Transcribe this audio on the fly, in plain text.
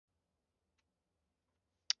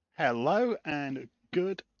Hello and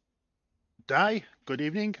good day, good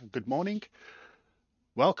evening, good morning.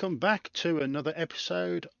 Welcome back to another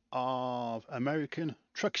episode of American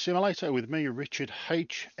Truck Simulator with me, Richard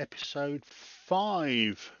H. Episode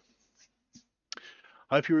 5.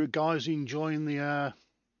 Hope you guys enjoying the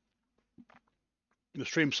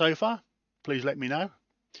stream so far. Please let me know.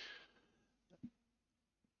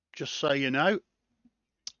 Just so you know,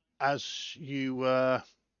 as you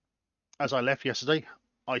as I left yesterday,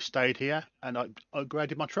 I stayed here and I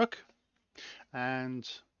upgraded my truck, and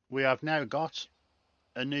we have now got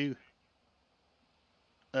a new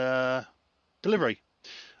delivery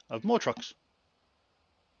of more trucks.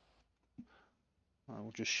 I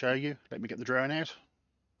will just show you. Let me get the drone out.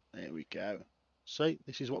 There we go. See,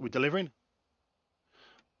 this is what we're delivering.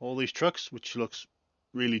 All these trucks, which looks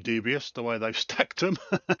really dubious the way they've stacked them.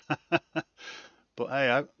 But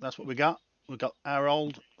hey, that's what we got. We've got our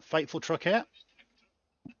old faithful truck here.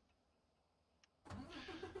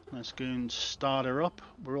 Let's go and start her up.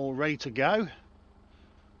 We're all ready to go.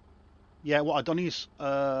 Yeah, what I've done is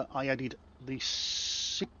I added the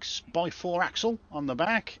 6x4 axle on the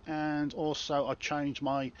back, and also I changed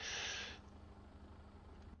my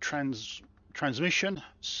transmission,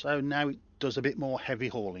 so now it does a bit more heavy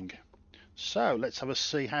hauling. So let's have a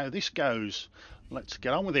see how this goes. Let's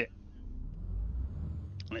get on with it.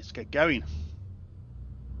 Let's get going.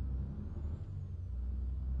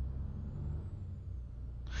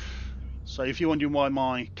 So if you're wondering why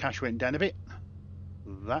my cash went down a bit,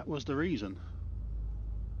 that was the reason.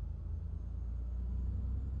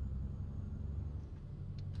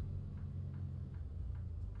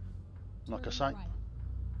 Like I say,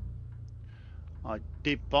 I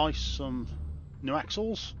did buy some new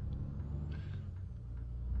axles.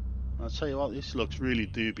 I'll tell you what, this looks really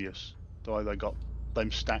dubious, the way they got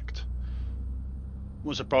them stacked.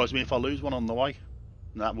 Wouldn't surprise me if I lose one on the way.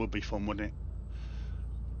 That would be fun, wouldn't it?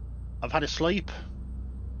 I've had a sleep,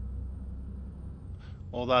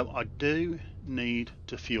 although I do need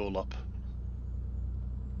to fuel up,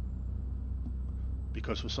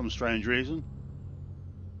 because for some strange reason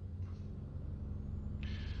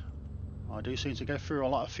I do seem to go through a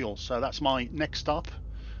lot of fuel. So that's my next stop.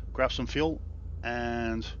 Grab some fuel,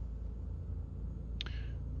 and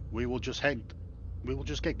we will just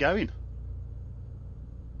get going.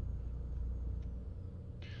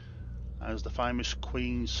 As the famous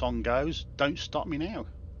Queen song goes, don't stop me now.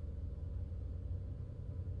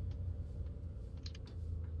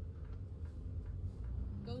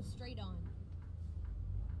 Go straight on.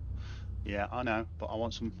 Yeah, I know, but I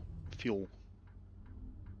want some fuel.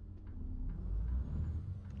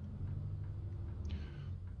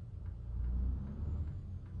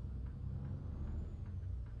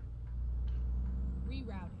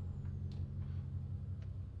 Rerouting.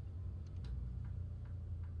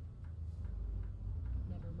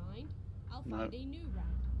 Never mind. I'll find a new route.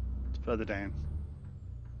 It's further down.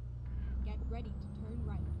 Get ready to turn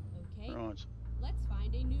right, okay? Right. Let's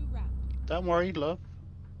find a new route. Don't worry, love.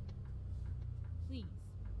 Please,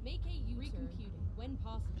 make a U-turn when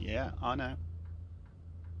possible. Yeah, I know.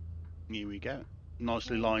 Here we go.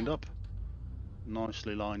 Nicely lined up.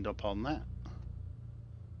 Nicely lined up on that.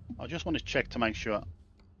 I just want to check to make sure.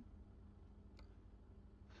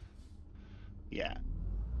 Yeah.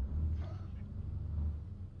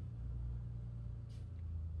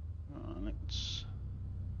 Let's.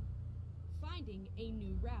 Finding a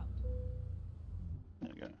new route.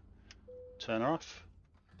 There we go. Turn her off.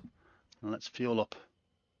 And let's fuel up.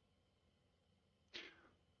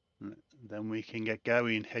 Then we can get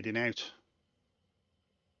going, heading out.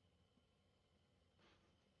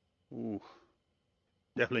 Ooh.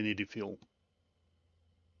 Definitely needed fuel.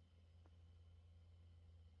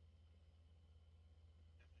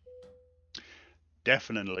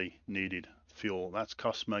 Definitely needed fuel. That's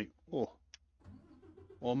cost me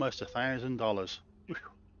almost $1,000.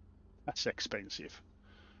 That's expensive.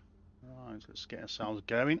 Right, let's get ourselves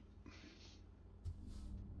going.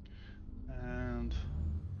 And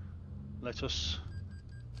let us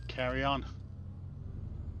carry on.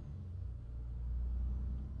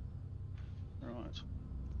 Right.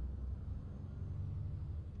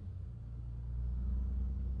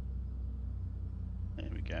 There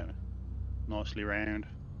we go. Nicely round.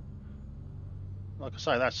 Like I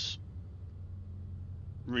say, that's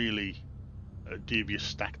really a dubious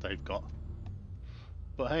stack they've got.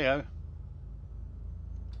 But hey-oh.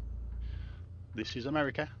 This is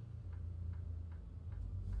America.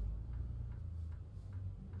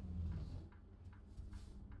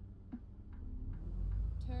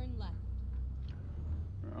 Turn left.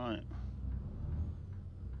 Right.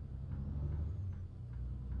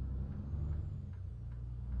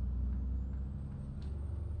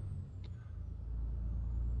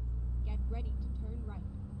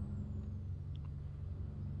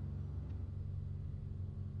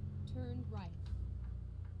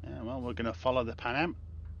 Well, we're going to follow the Pan Am.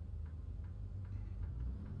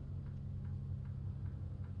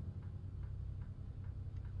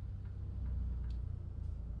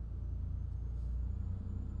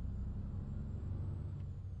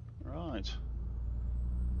 Right.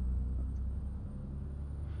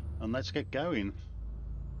 And let's get going.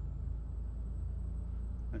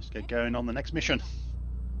 Let's get going on the next mission.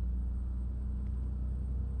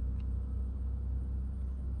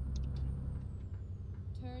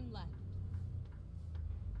 Turn left.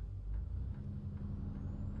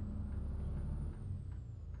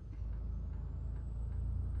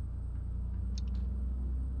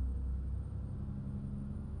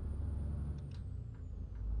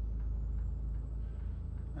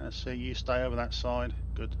 So you stay over that side.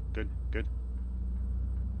 Good, good, good.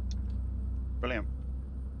 Brilliant.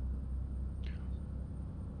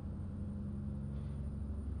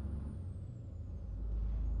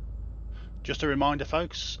 Just a reminder,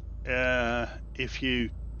 folks, if you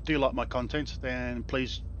do like my content, then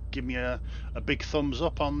please give me a big thumbs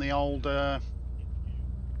up on the old on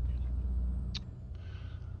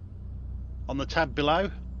the tab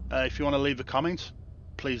below. If you want to leave a comment,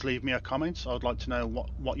 please leave me a comment. I'd like to know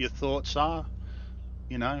what your thoughts are.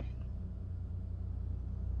 You know,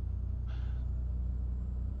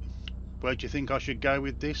 where do you think I should go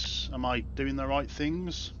with this? Am I doing the right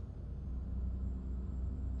things?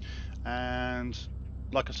 And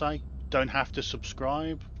like I say, don't have to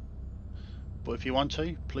subscribe, but if you want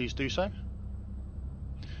to, please do so.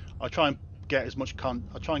 I try and get as much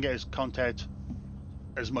I try and get as content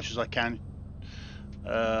as much as I can.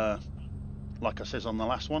 Like I says on the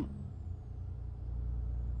last one,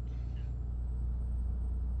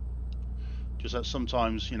 just that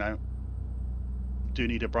sometimes, you know, do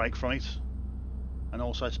need a break from it, and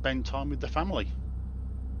also spend time with the family,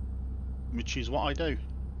 which is what I do.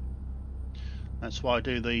 That's why I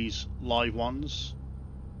do these live ones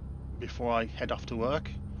before I head off to work,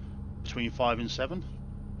 between 5 and 7,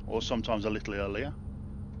 or sometimes a little earlier.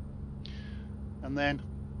 And then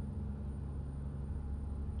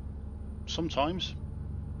sometimes,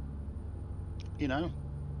 you know,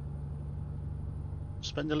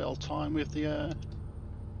 spend a little time with the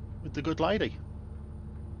good lady.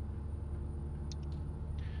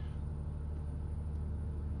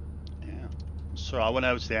 Yeah. So I went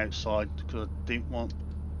over to the outside because I didn't want.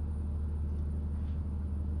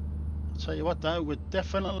 I'll tell you what though, we're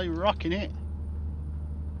definitely rocking it.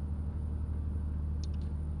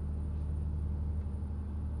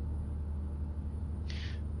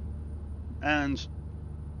 And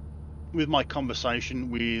with my conversation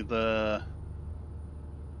with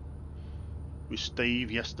Steve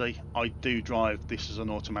yesterday, I do drive this as an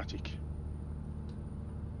automatic.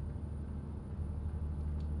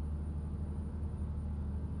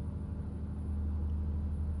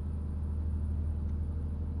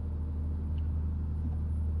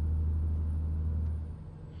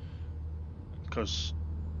 Because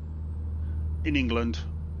in England,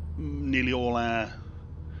 nearly all our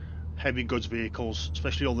heavy goods vehicles,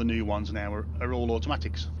 especially all the new ones now, are all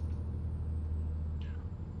automatics.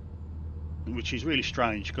 Which is really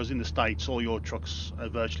strange because in the States all your trucks are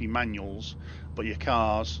virtually manuals, but your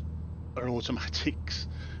cars are automatics.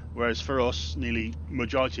 Whereas for us, nearly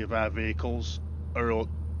majority of our vehicles are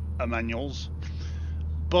manuals.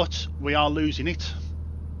 But we are losing it.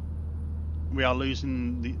 We are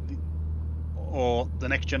losing the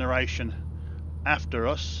next generation after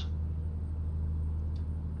us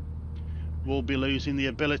will be losing the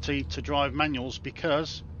ability to drive manuals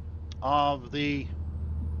because of the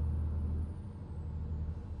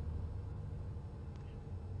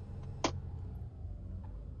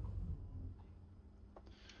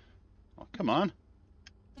oh, come on.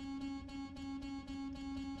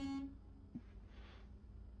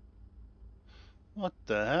 What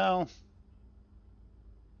the hell?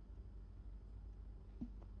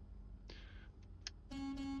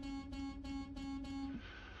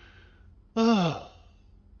 Oh,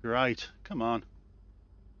 great. Come on.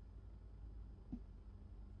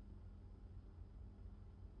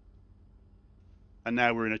 And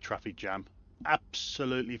now we're in a traffic jam.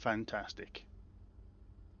 Absolutely fantastic.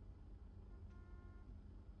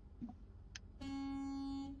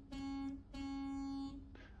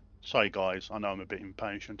 Sorry guys, I know I'm a bit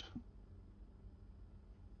impatient.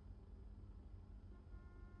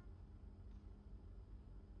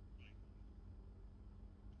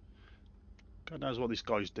 God knows what this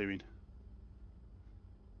guy's doing.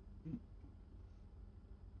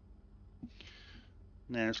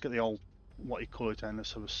 Now let's get the old, what you call it, and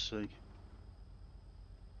let's have a see.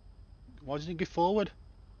 Why doesn't he go forward?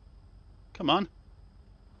 Come on.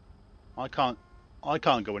 I can't. I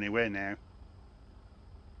can't go anywhere now.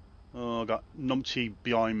 Oh, I got numpty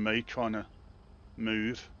behind me trying to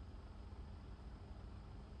move.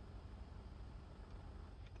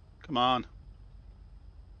 Come on.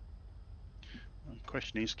 The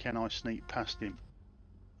question is, can I sneak past him?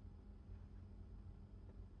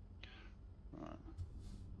 Right.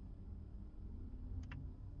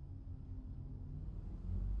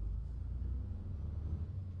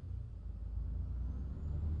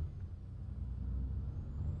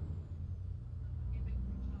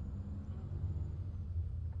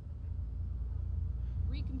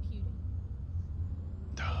 Recomputing.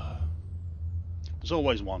 There's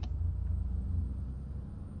always one.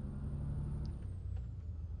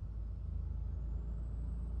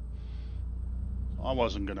 I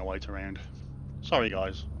wasn't going to wait around. Sorry,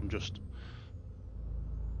 guys. I'm just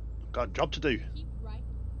got a job to do. Keep right,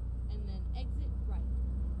 and then exit right.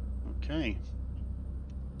 Okay.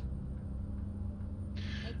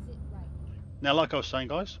 Exit right. Now, like I was saying,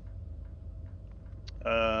 guys,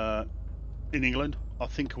 in England, I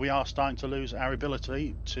think we are starting to lose our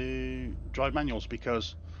ability to drive manuals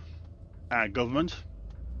because our government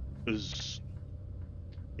is,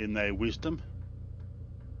 in their wisdom,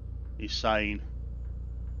 is saying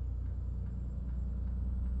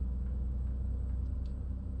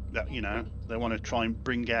that, you know, they want to try and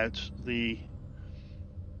bring out the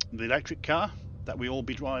electric car, that we all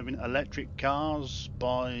be driving electric cars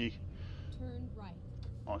by, Turn right.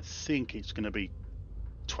 I think it's going to be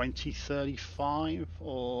 2035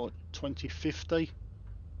 or 2050,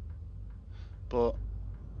 but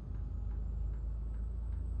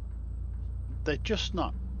they're just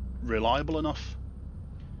not reliable enough.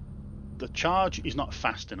 The charge is not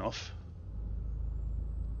fast enough.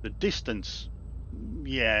 The distance,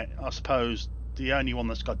 yeah, I suppose the only one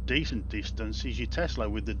that's got decent distance is your Tesla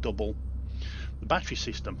with the battery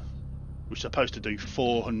system, which is supposed to do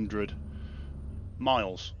 400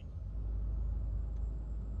 miles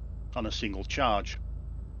on a single charge.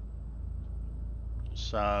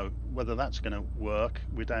 So whether that's going to work,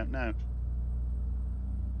 we don't know.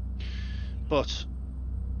 But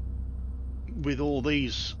with all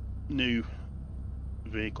these new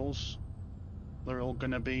vehicles, they're all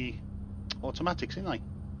going to be automatics, aren't they?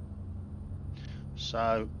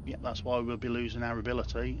 So yeah, that's why we'll be losing our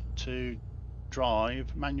ability to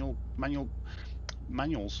drive manuals,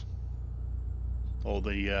 or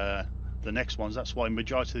the next ones. That's why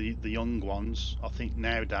majority of the young ones, I think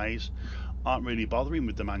nowadays, aren't really bothering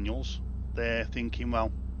with the manuals. They're thinking,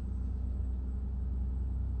 well,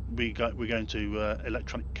 we're going to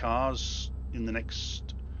electronic cars in the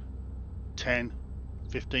next 10,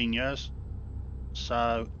 15 years.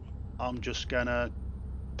 So I'm just gonna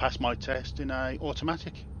pass my test in a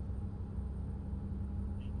automatic.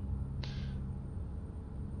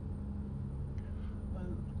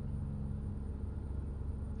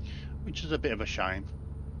 Which is a bit of a shame.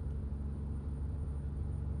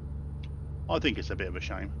 I think it's a bit of a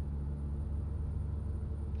shame.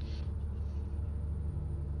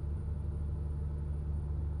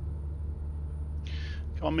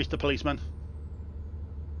 Come on, Mr. Policeman.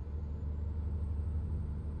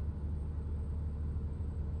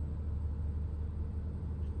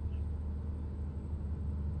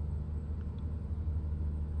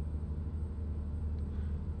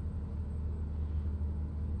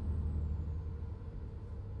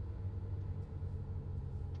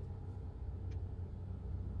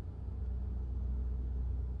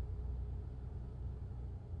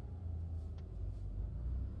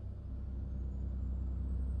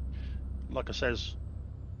 Like I says,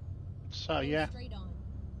 so Go yeah. straight on.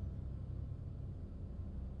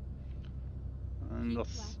 And Keep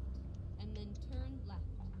left, and then turn left.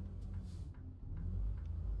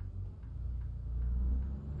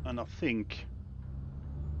 I think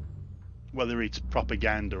whether it's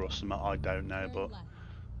propaganda or something, I don't know, Turn but left.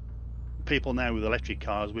 people now with electric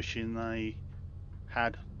cars wishing they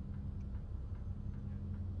had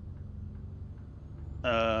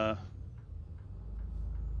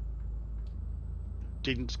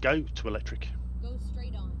didn't go to electric. Go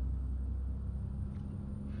straight on.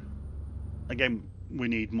 Again, we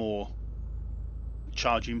need more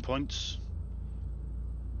charging points,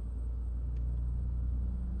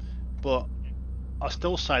 but I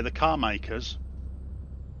still say the car makers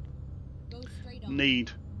Go straight on.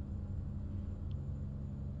 need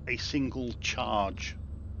a single charge.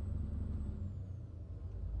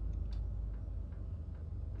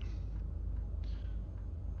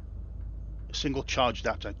 A single charge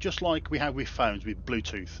adapter, just like we have with phones with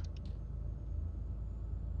Bluetooth.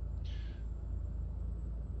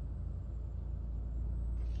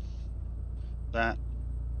 That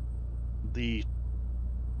the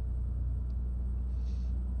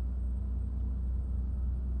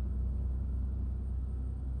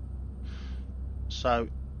So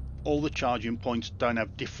all the charging points don't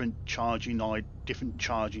have different charging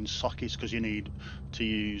sockets, because you need to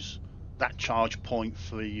use that charge point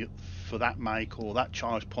for that make, or that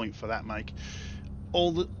charge point for that make.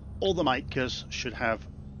 All the makers should have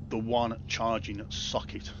the one charging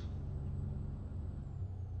socket.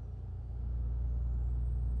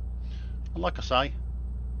 And like I say,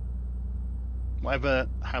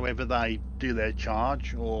 however they do their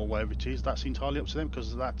charge or whatever it is, that's entirely up to them,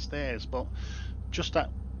 because that's theirs. But just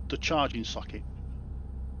the charging socket.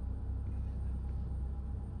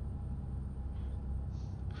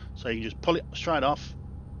 So you can just pull it straight off,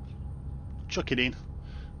 chuck it in,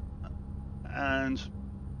 and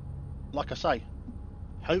like I say,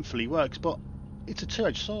 hopefully works. But it's a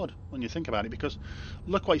two-edged sword when you think about it, because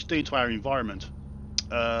look what it's doing to our environment.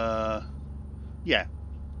 Yeah,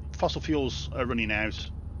 fossil fuels are running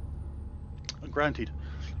out, granted,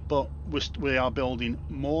 but we are building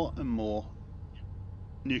more and more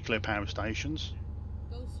nuclear power stations,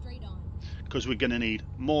 Go straight on. because we're going to need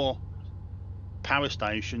more power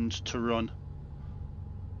stations to run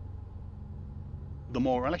the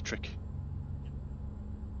more electric.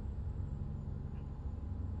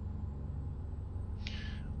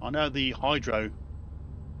 I know the hydro,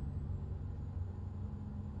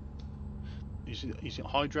 is it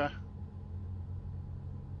Hydra,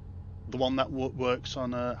 the one that works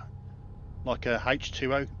on like a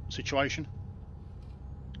H2O situation,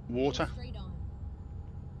 water. Go straight on.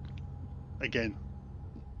 Again,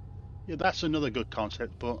 yeah, that's another good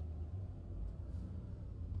concept, but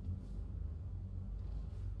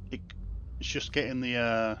it, it's just getting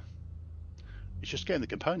the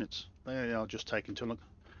components. They are just taking too long.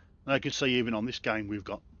 And I can see even on this game we've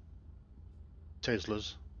got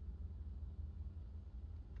Teslas.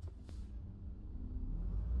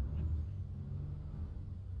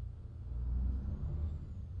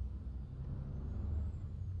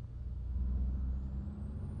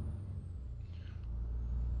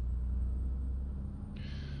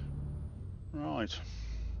 Right,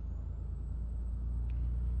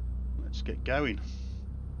 let's get going.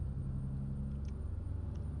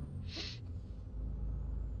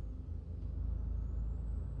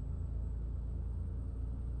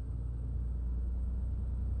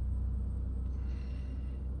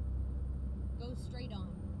 Go straight on.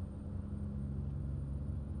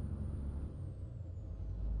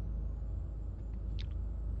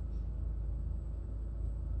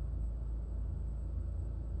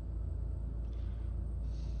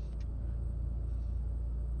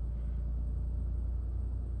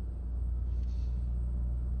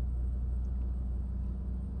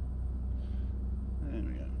 There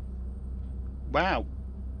we go. Wow,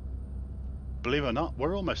 believe it or not,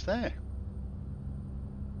 we're almost there.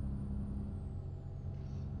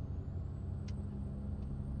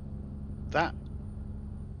 That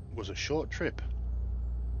was a short trip,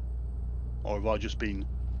 or have I just been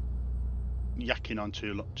yakking on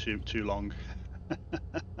too long?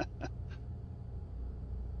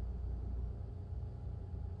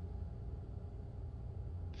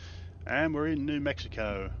 And we're in New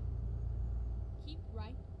Mexico. Keep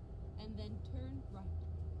right, and then turn right.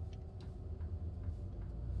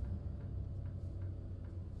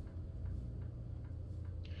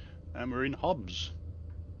 And we're in Hobbs.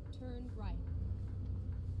 Turn right.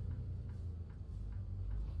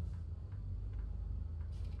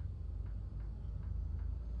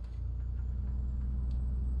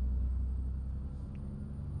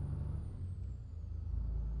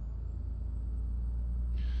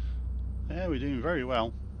 Yeah, we're doing very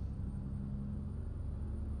well.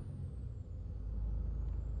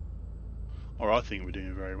 Or I think we're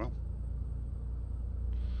doing very well.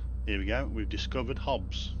 Here we go, we've discovered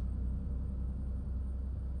Hobbs.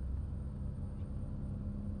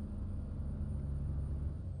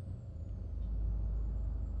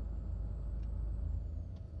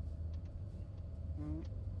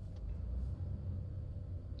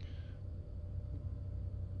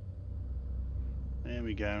 There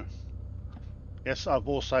we go. Yes, I've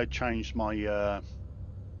also changed my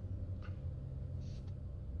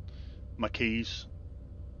keys.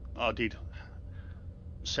 I did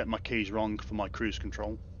set my keys wrong for my cruise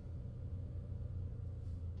control.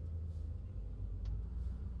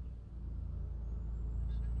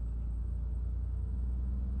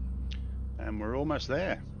 And we're almost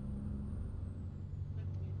there.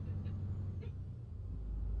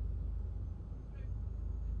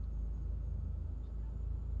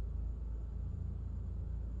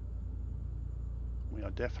 We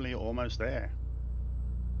are definitely almost there.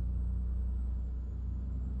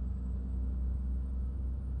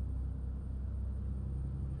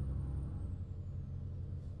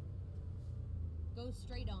 Go Go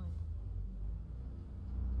straight on.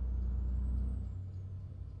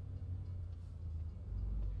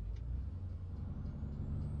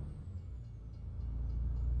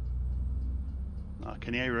 I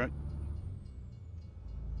can hear it.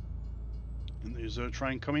 And there's a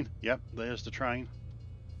train coming. Yep, there's the train.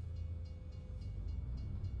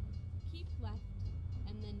 Keep left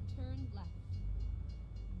and then turn left.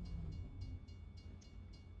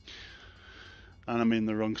 And I'm in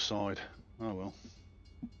the wrong side. Oh well.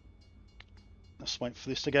 Let's wait for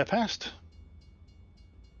this to go past.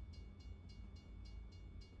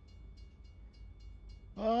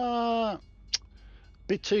 Ah,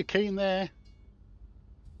 bit too keen there.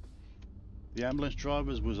 The ambulance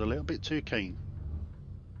drivers was a little bit too keen.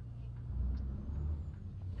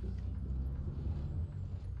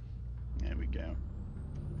 There we go.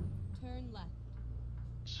 Turn left.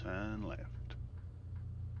 Turn left.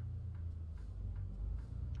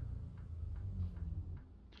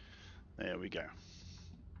 There we go.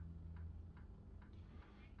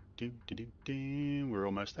 Do, do, do, do. We're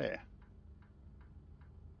almost there.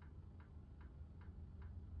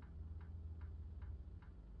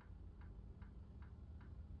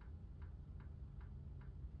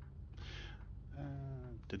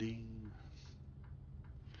 Da-ding.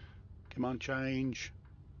 Come on, change.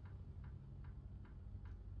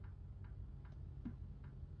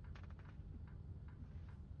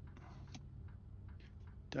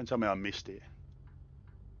 Don't tell me I missed it.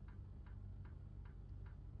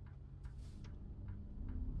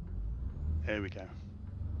 There we go.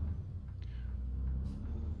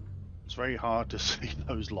 It's very hard to see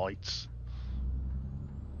those lights.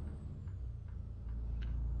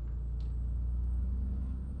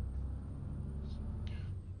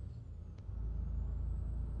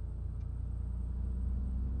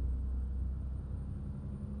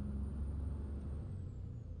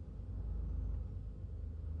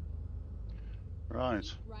 Right.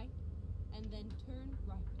 Keep right and then turn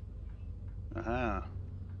right. Aha.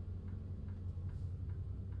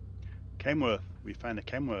 Kenworth. We found a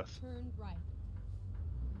Kenworth. Turn right.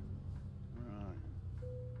 Right.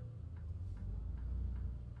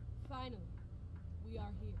 Finally, we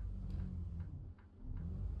are here.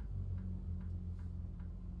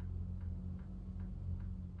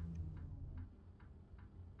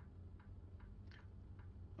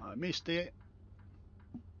 I missed it.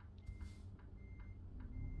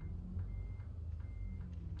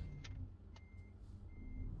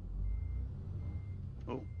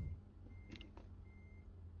 Oh.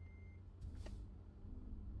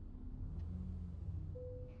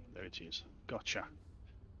 There it is. Gotcha.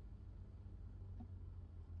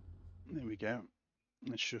 There we go.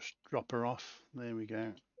 Let's just drop her off. There we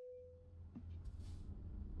go.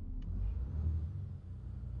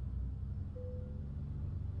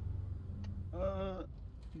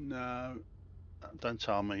 No. Don't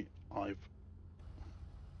tell me I've...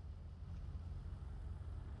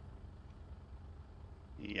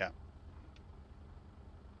 Yeah.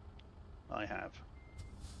 I have.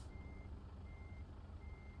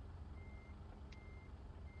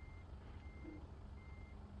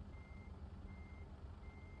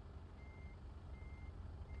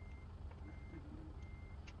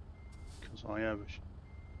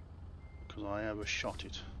 Because I have shot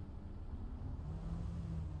it.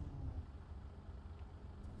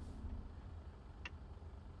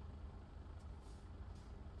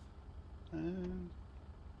 And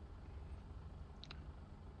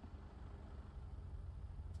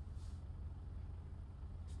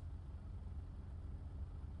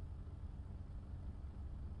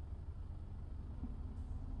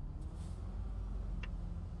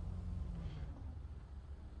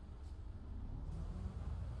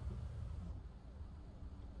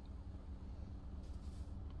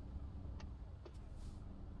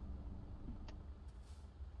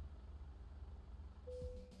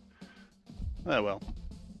oh well.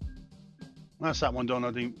 That's that one done.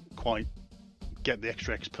 I didn't quite get the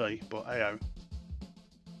extra XP, but hey,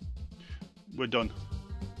 we're done.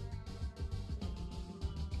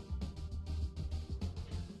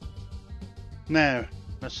 Now,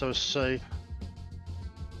 let's see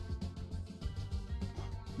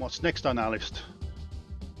what's next on our list.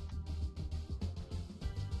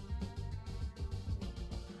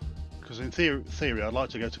 Because in theory, I'd like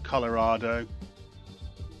to go to Colorado,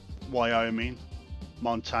 Wyoming,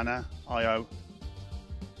 Montana, Iowa.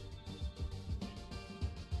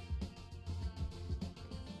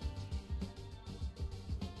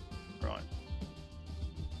 Right.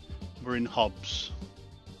 We're in Hobbs.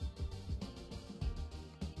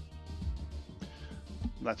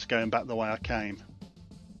 That's going back the way I came.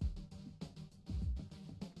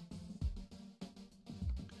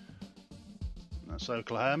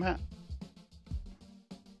 Oklahoma.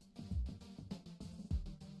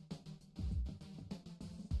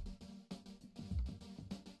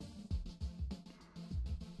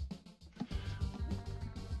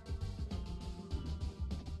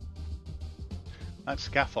 That's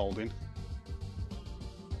scaffolding.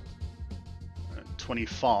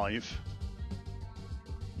 25.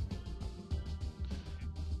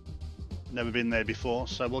 Never been there before,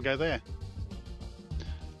 so we'll go there.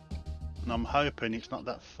 And I'm hoping it's not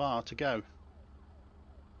that far to go.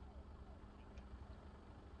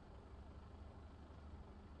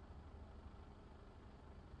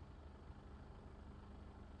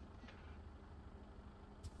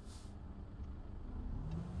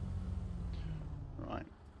 Right.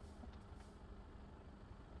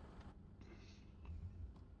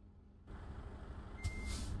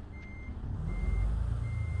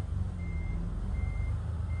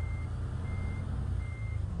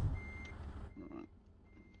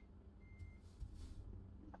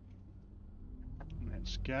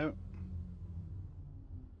 Let's go.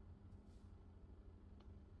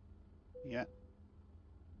 Yeah.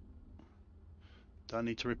 Don't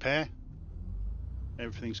need to repair.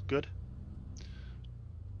 Everything's good.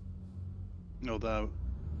 Although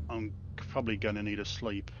I'm probably going to need a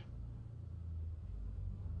sleep.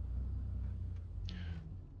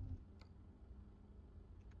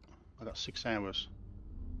 I got 6 hours.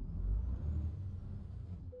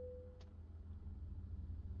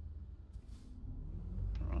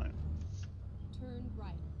 Right. Turn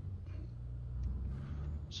right.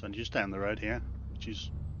 So just down the road here, which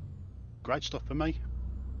is great stuff for me.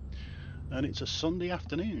 And it's a Sunday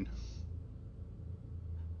afternoon.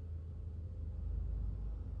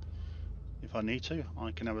 If I need to,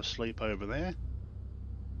 I can have a sleep over there.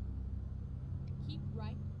 Keep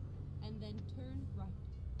right, and then turn right.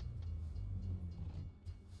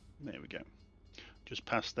 There we go. Just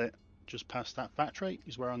past that factory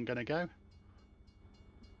is where I'm going to go.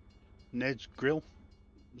 Ned's Grill.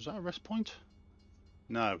 Was that a rest point?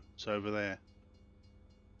 No, it's over there.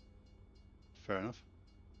 Fair enough.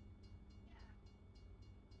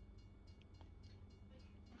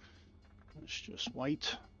 Let's just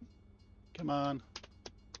wait. Come on.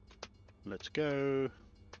 Let's go.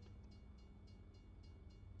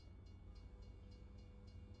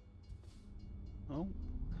 Oh.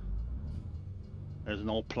 There's an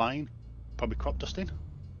old plane. Probably crop dusting.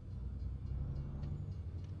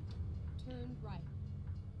 Turn right.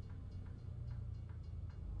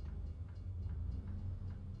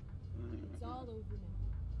 It's all over now.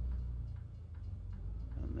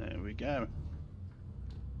 And there we go.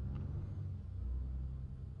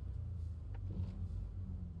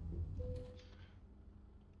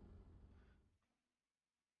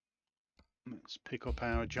 Let's pick up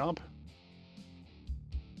our job.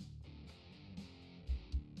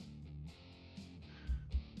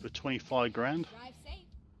 For 25 grand. Drive safe.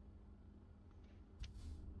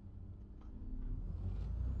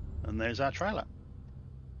 And there's our trailer.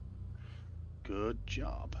 Good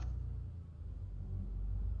job.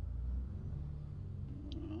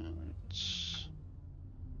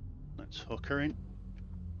 Let's hook her in.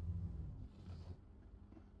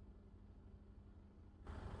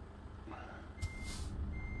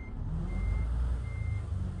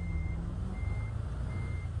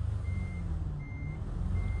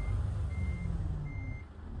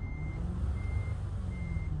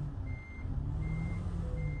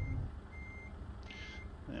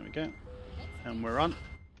 There we go. And we're on.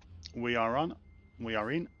 We are on. We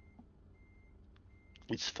are in.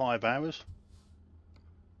 It's 5 hours.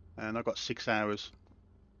 And I've got 6 hours.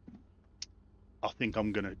 I think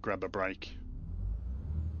I'm going to grab a break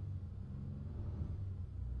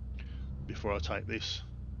before I take this.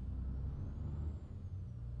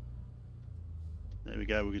 There we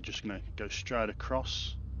go. We're just going to go straight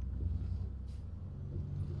across.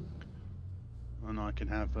 And I can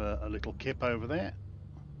have a little kip over there.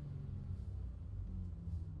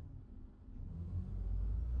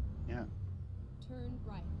 Yeah. Turn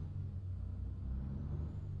right.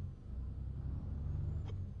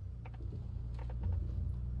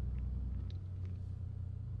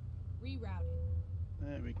 Rerouting.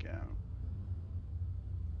 There we go.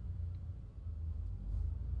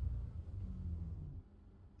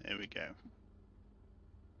 There we go.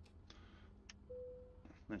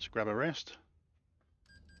 Let's grab a rest.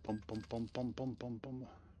 Bum, bum, bum, bum, bum, bum, bum.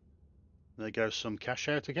 There goes some cash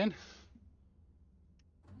out again.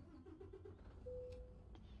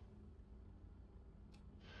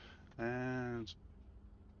 And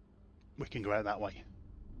we can go out that way.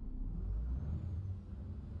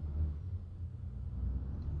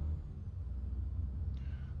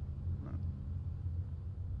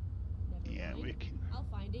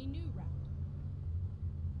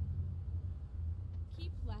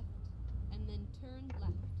 Turn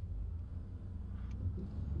left.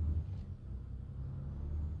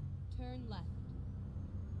 Turn left.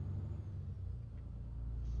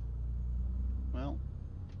 Well,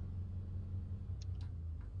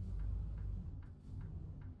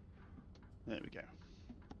 there we go.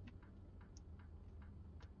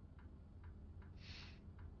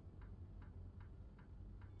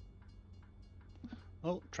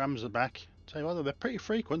 Oh, trams are back. Tell you what, they're pretty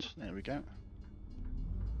frequent. There we go.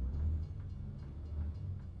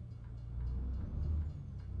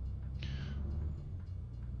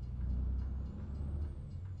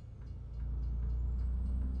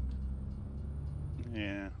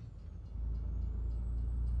 Yeah.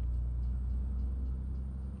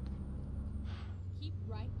 Keep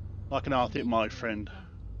right. Like an And Arctic, then my turn friend,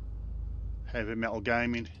 right. Heavy Metal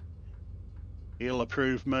Gaming, he'll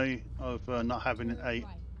approve me of not having Turn a right.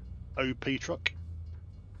 OP truck.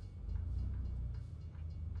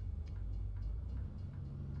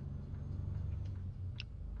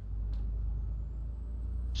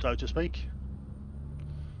 So to speak.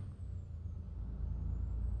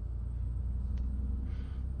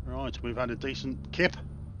 Right, we've had a decent kip,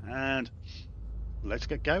 and let's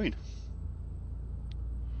get going.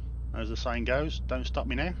 As the saying goes, don't stop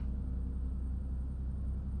me now.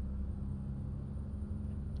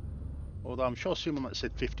 Although I'm sure someone that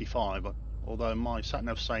said 55, although my sat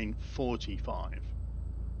nav's saying 45.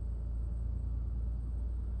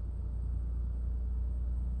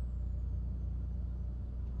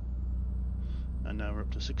 And now we're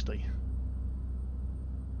up to 60.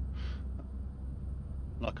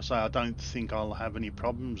 Like I say, I don't think I'll have any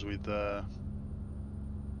problems with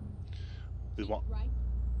Keep what. right.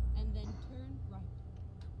 And then turn right.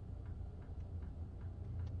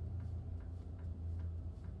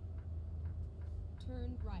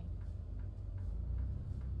 Turn right.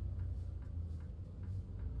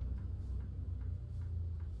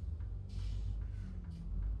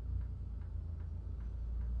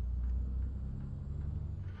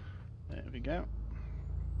 There we go.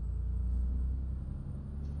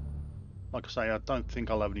 Like I say, I don't think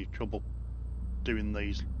I'll have any trouble doing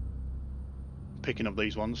these, picking up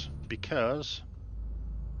these ones, because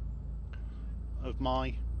of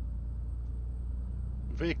my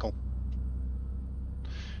vehicle.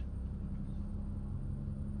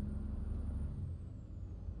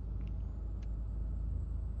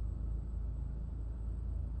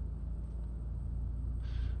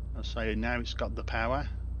 I say now it's got the power,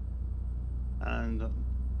 and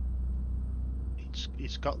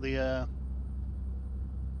it's got the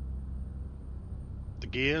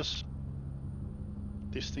gears.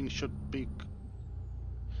 This thing should be.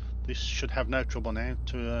 This should have no trouble now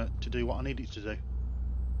to do what I need it to do.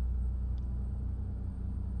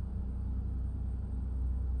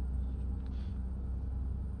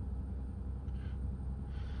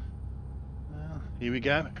 Well, here we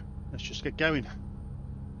go. Let's just get going.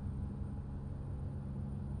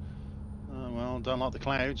 Oh well, don't like the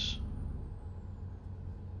clouds.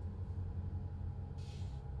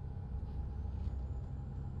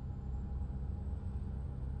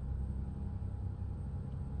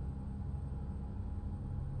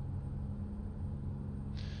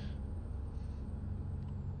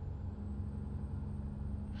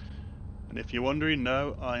 And if you're wondering,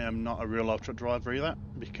 no, I am not a real life truck driver either,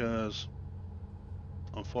 because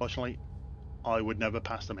unfortunately, I would never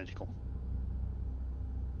pass the medical.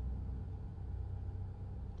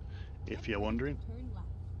 If you're wondering, Turn left.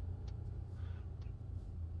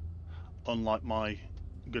 unlike my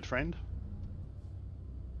good friend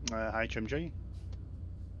HMG,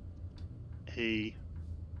 he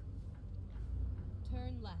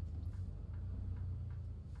Turn left.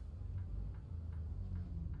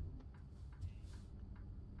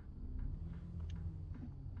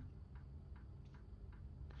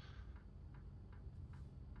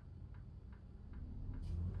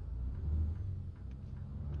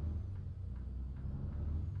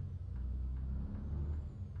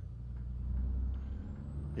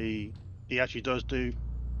 he he actually does do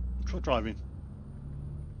truck driving.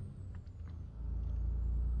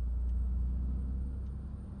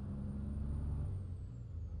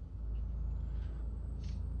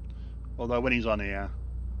 Although when he's on here,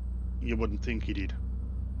 you wouldn't think he did,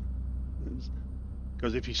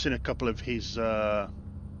 because if you've seen a couple of his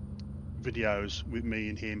videos with me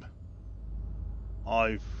and him,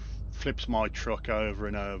 I've flipped my truck over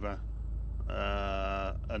and over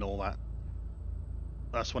and all that.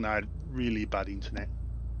 That's when I had really bad internet.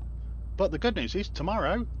 But the good news is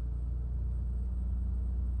tomorrow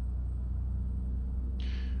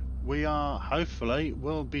we are hopefully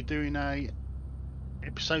we'll be doing a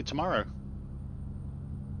episode tomorrow.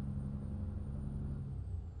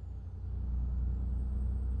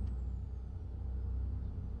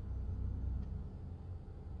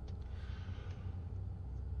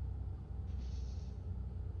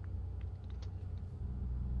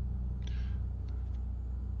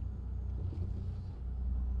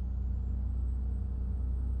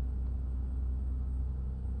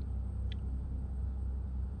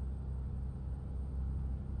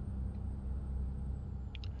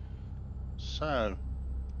 So,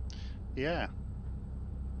 yeah.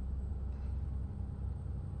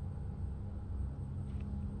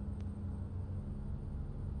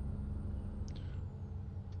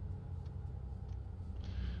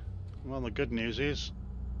 Well, the good news is,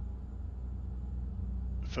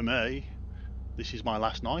 for me, this is my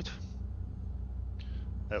last night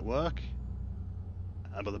at work.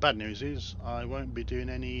 But the bad news is, I won't be doing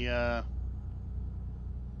any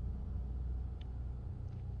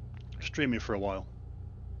streaming for a while.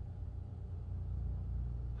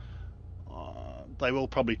 They will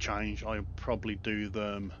probably change. I'll probably do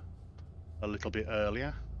them a little bit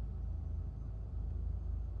earlier.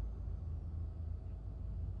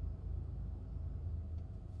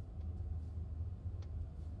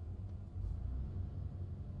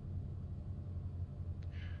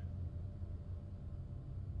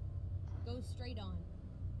 Go straight on.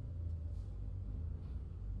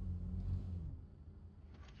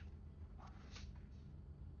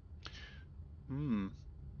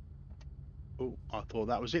 Oh, I thought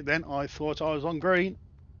that was it then. I thought I was on green.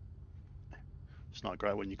 It's not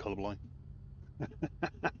great when you're colourblind.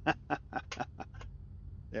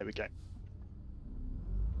 There we go.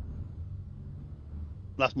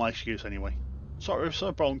 That's my excuse anyway. Sorry,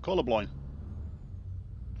 sir, bro, I'm colourblind.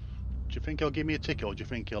 Do you think he'll give me a ticket, or do you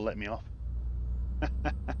think he'll let me off?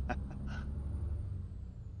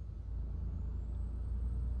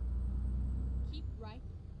 Keep right,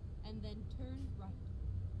 and then turn right.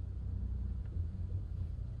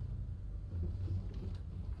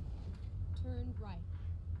 Turn right.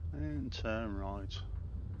 And turn right.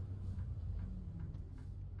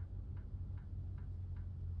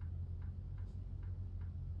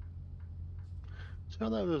 So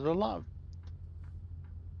there's a lot of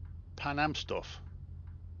Pan Am stuff.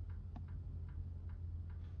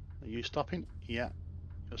 Are you stopping? Yeah,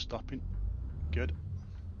 you're stopping. Good.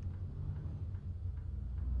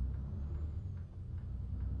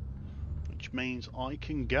 Which means I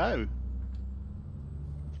can go.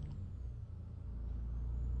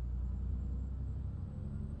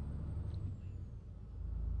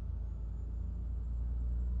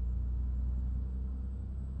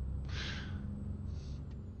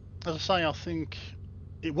 As I say, I think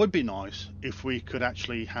it would be nice if we could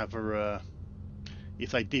actually have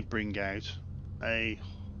if they did bring out a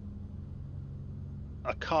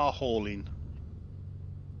car hauling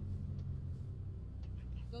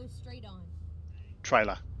Go straight on.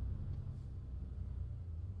 trailer.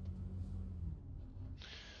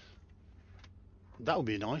 That would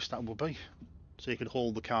be nice. That would be. So you could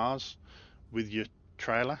haul the cars with your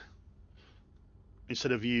trailer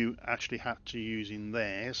instead of you actually have to using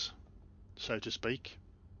theirs, so to speak.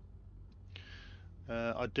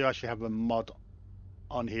 I do actually have a mod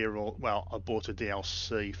on here, or well, I bought a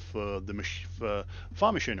DLC for for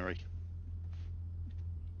farm machinery.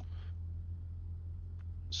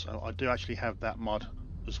 So I do actually have that mod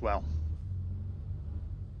as well.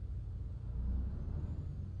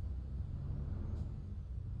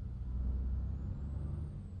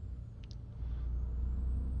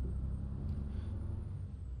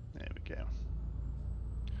 There we go.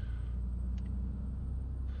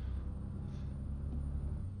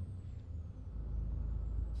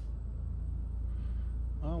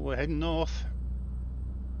 Oh, we're heading north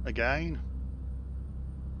again.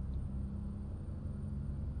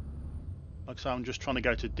 Like I say, I'm just trying to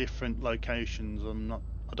go to different locations.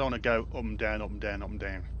 I don't want to go up and down, up and down, up and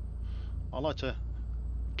down. I like to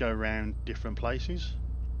go around different places,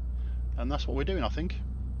 and that's what we're doing, I think.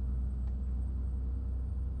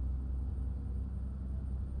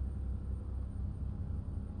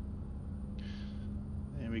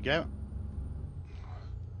 There we go.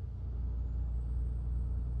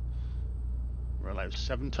 We're allowed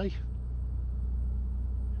 70.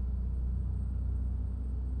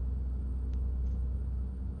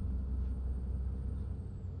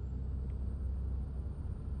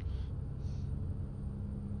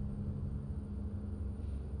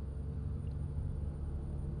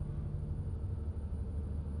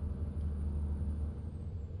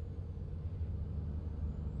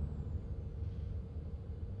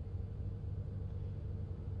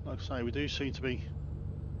 Like I say, we do seem to be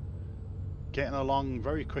getting along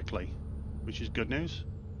very quickly, which is good news.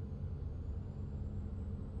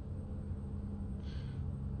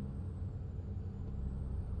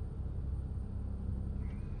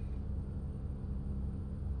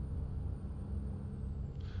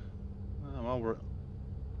 Well, we're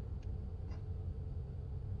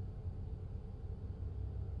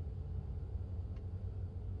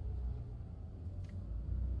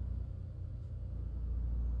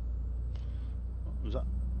what was that?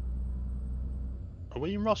 Are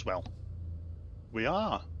we in Roswell? We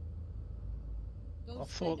are. Go I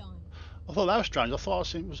straight thought on. I thought that was strange. I thought I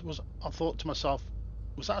seen, was I thought to myself,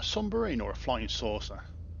 was that a submarine or a flying saucer?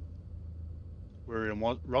 We're in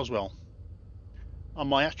Roswell. On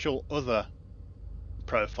my actual other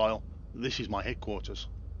profile, this is my headquarters.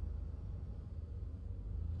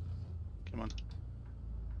 Come on.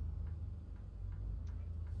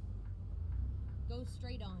 Go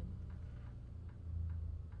straight on.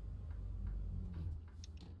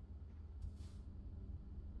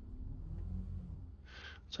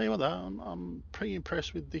 Tell you what, though, I'm pretty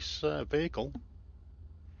impressed with this vehicle.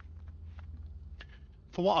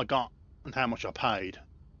 For what I got and how much I paid,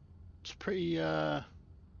 it's pretty. So,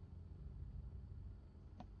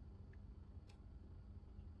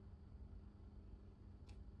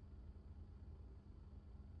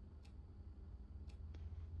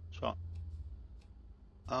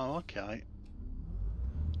 oh, okay.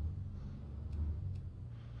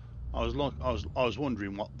 I was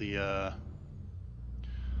wondering what the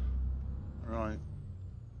right.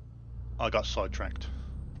 I got sidetracked.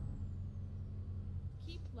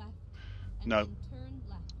 Keep left and No, then turn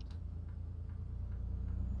left.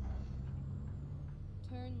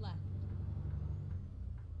 Turn left.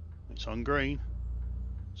 it's on green.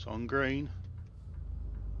 It's on green.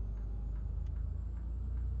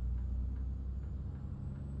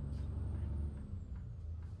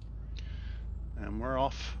 And we're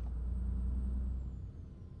off.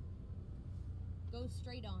 Go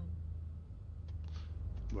straight on.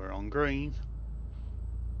 We're on green.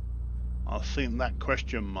 I think that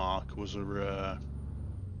question mark was an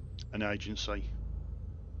agency.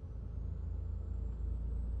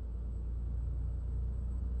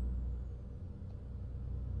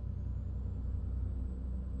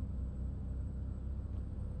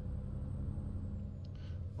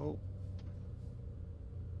 Oh,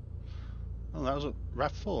 oh, that was a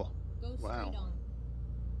RAV4. Go straight Wow. on.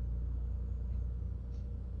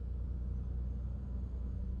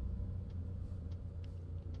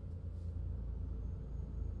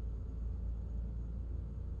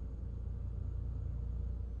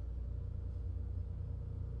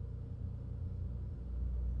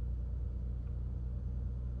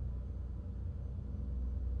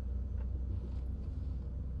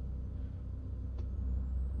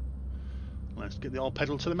 Let's get the old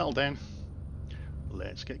pedal to the metal down.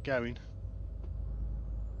 Let's get going.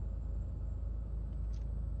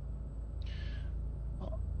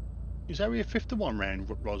 Is Area 51 round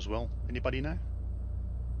Roswell? Anybody know?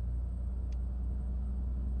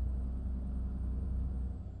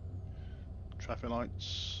 Traffic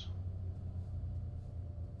lights.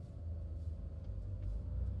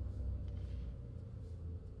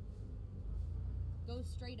 Go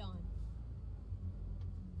straight on.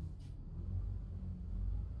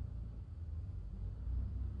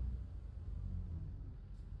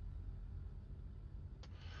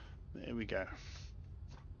 There we go.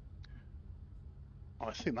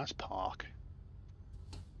 I think that's park.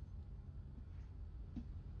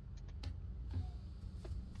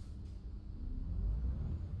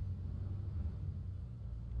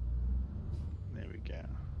 There we go.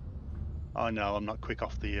 I know I'm not quick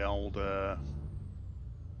off the old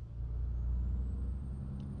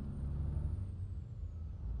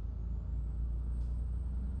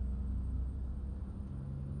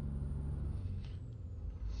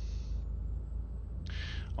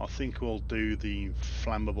I think we'll do the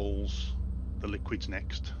flammables, the liquids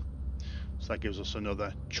next. So that gives us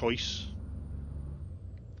another choice.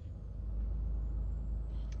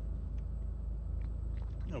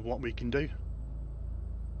 Of what we can do.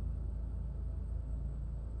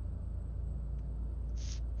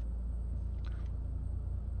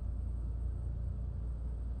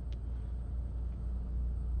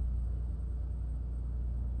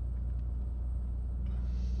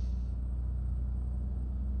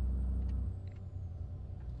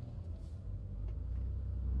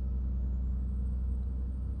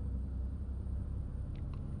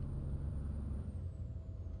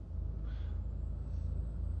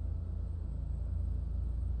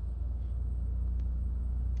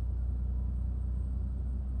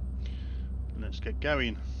 Let's get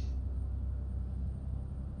going.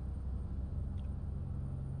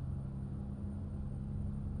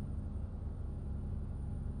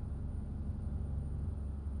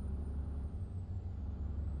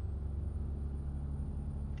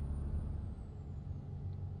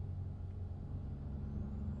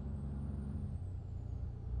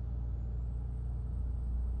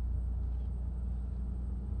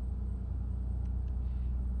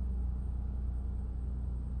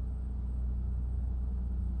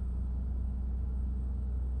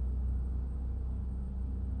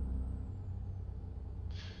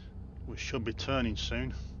 We should be turning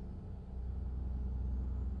soon.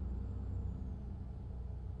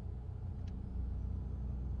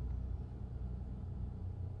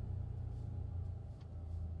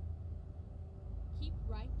 Keep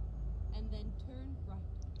right and then turn right.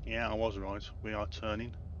 Yeah, I was right. We are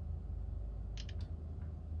turning.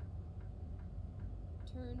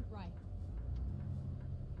 Turn right.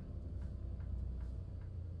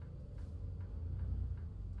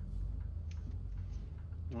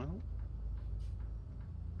 Well,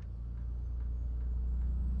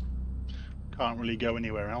 can't really go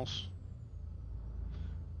anywhere else.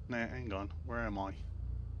 Now, hang on. Where am I?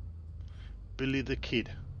 Billy the Kid.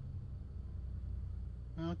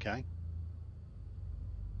 Okay.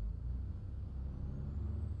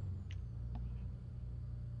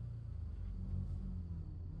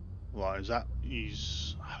 Right, is that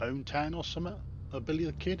his hometown or something? Billy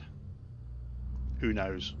the Kid? Who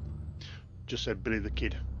knows? Just said Billy the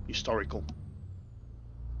Kid. Historical.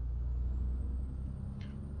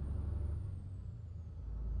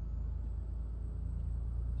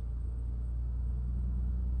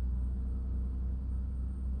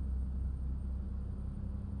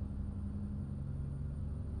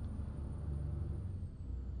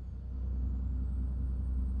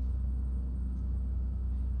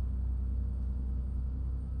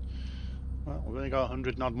 Well, we've only got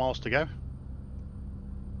 100 and odd miles to go.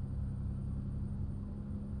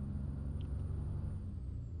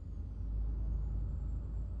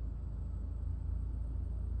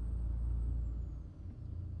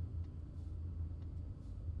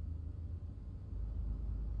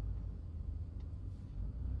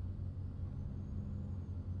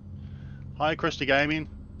 Hi, Krusty Gaming.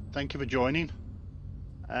 Thank you for joining.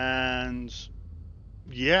 And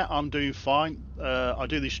yeah, I'm doing fine. I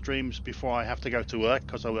do these streams before I have to go to work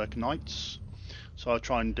because I work nights. So I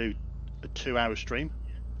try and do a 2-hour stream.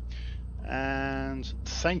 And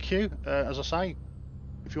thank you. As I say,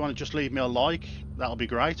 if you want to just leave me a like, that'll be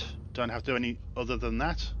great. Don't have to do any other than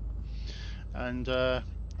that. And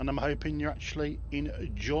I'm hoping you're actually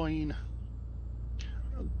enjoying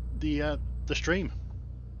the stream.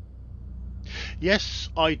 Yes,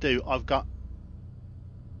 I do.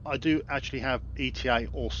 I do actually have ETA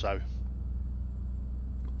also.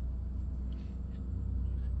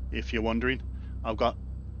 If you're wondering, I've got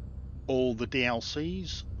all the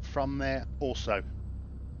DLCs from there also.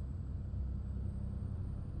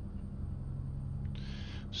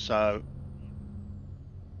 So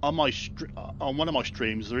on one of my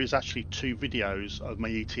streams, there is actually 2 videos of my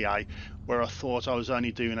ETA where I thought I was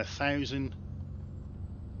only doing 1,000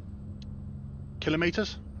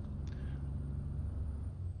 kilometers.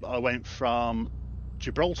 I went from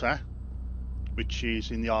Gibraltar, which is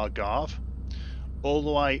in the Algarve, all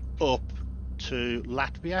the way up to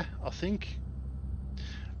Latvia, I think,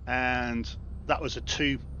 and that was a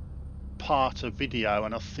 2-parter video,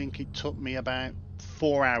 and I think it took me about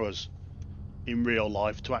 4 hours in real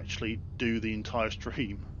life to actually do the entire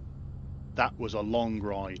stream. That was a long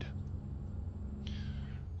ride.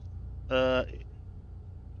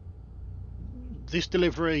 This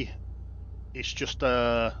delivery is just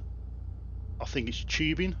I think it's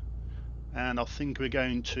tubing, and I think we're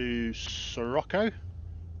going to Sirocco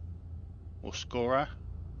or Scora,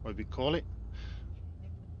 whatever you call it.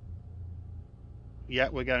 Yeah,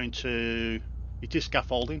 we're going to, it is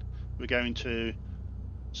scaffolding. We're going to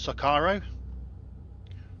Socorro,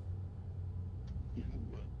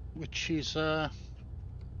 which is not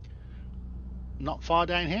far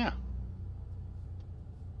down here.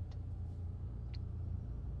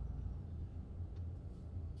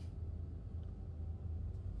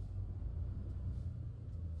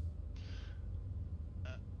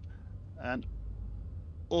 And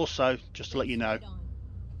also, just to let you know,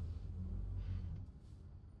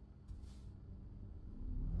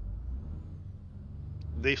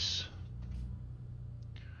 this,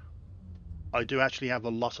 I do actually have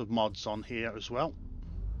a lot of mods on here as well.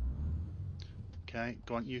 Okay,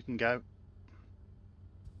 go on, you can go.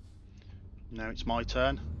 Now it's my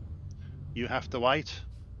turn. You have to wait.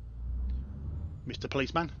 Mr.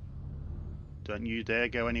 Policeman, don't you dare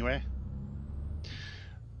go anywhere.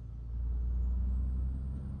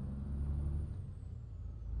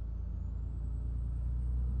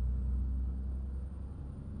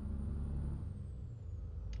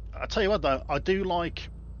 I tell you what though, I do like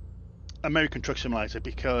American Truck Simulator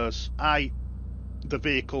because the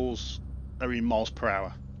vehicles are in miles per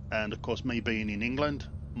hour, and of course me being in England,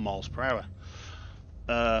 miles per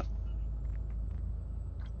hour.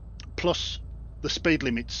 Plus the speed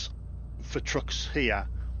limits for trucks here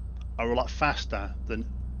are a lot faster than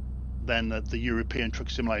the European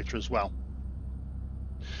Truck Simulator as well.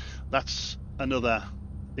 That's another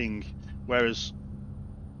thing. Whereas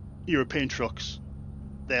European trucks,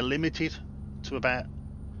 they're limited to about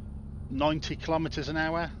 90 kilometers an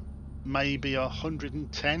hour, maybe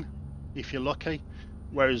 110 if you're lucky.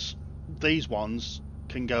 Whereas these ones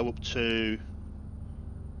can go up to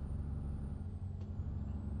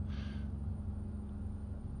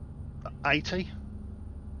 80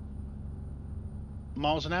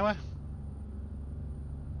 miles an hour.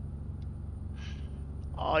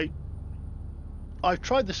 I've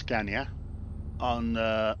tried the Scania on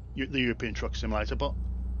the European Truck Simulator, but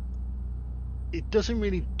it doesn't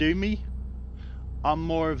really do me. I'm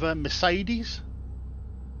more of a Mercedes.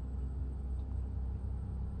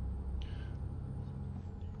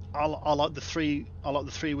 I like the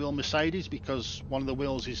three-wheel Mercedes because one of the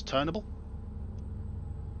wheels is turnable.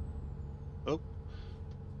 Oh,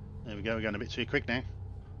 there we go. We're going a bit too quick now.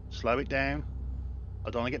 Slow it down.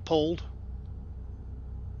 I don't want to get pulled.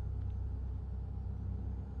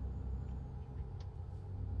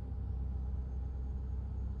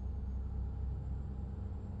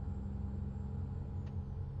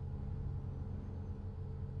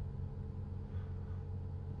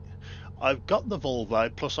 I've got the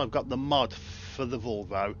Volvo, plus I've got the mod for the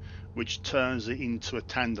Volvo, which turns it into a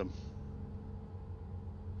tandem.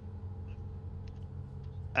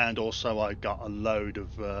 And also I got a load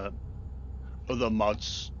of other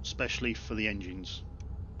mods, especially for the engines.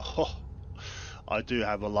 Oh, I do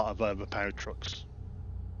have a lot of overpowered trucks.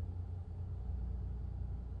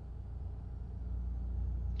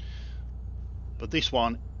 But this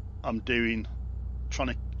one, I'm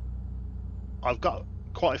I've got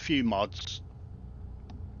quite a few mods,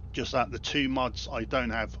 just that the two mods I don't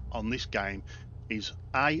have on this game is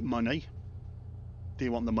A, money. Do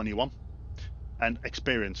you want the money one? And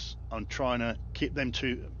experience. I'm trying to keep them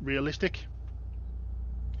two realistic.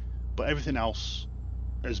 But everything else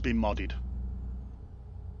has been modded.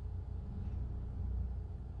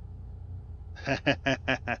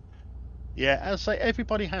 Yeah, as I say,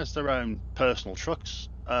 everybody has their own personal trucks.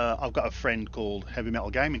 I've got a friend called Heavy Metal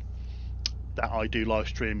Gaming that I do live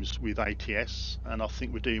streams with ATS, and I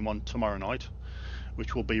think we're doing one tomorrow night,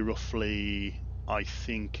 which will be roughly, I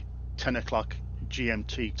think, 10 o'clock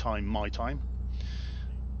GMT time, my time.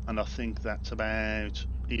 And I think that's about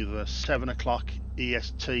either 7 o'clock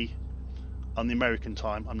EST on the American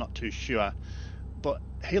time. I'm not too sure. But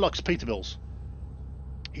he likes Peterbilts.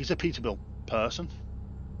 He's a Peterbilt person.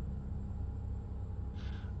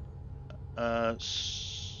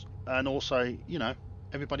 And also, you know,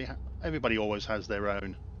 everybody always has their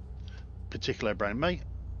own particular brand. Me,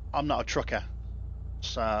 I'm not a trucker,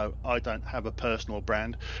 so I don't have a personal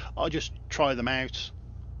brand. I just try them out,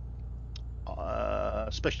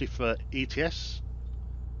 especially for ETS.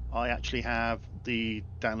 I actually have the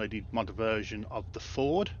downloaded mod version of the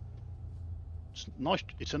Ford. It's nice.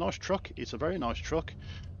 It's a nice truck. It's a very nice truck.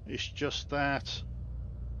 It's just that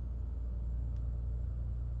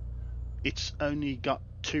it's only got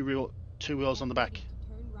two wheels on the back,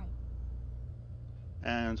 Turn right.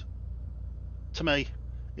 and to me,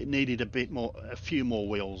 it needed a few more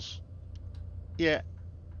wheels. Yeah,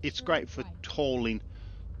 it's Turn great for right. hauling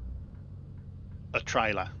a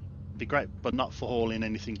trailer. Be great, but not for hauling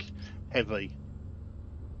anything heavy,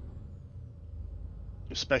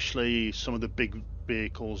 especially some of the big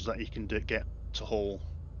vehicles that you can get to haul.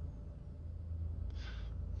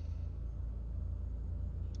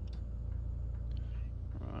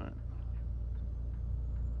 Right.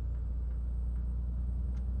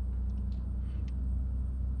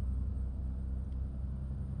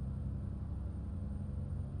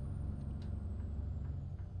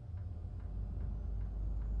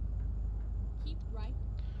 Keep right,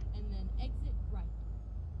 and then exit right.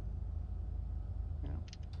 Yeah.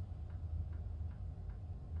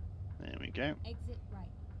 There we go. Exit right.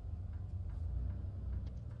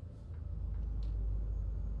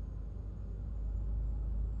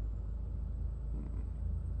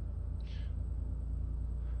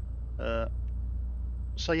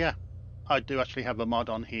 So yeah, I do actually have a mod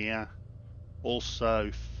on here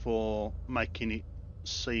also for making it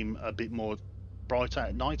seem a bit more brighter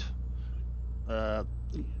at night, uh,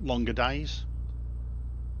 longer days,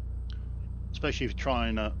 especially if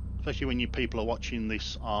you're especially when you people are watching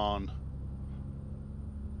this on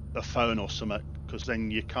a phone or something, because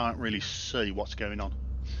then you can't really see what's going on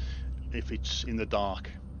if it's in the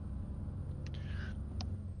dark.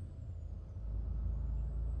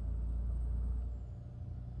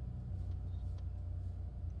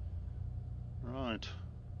 Right.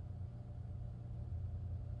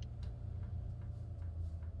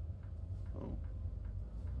 Oh,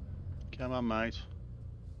 come on, mate.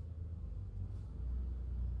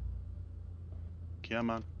 Yeah,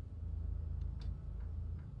 man.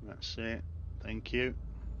 That's it. Thank you.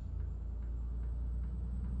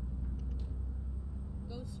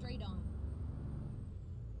 Go straight on.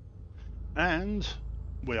 And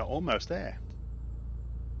we are almost there.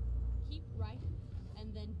 Keep right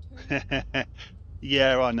and then turn.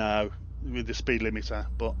 Yeah, I know, with the speed limiter,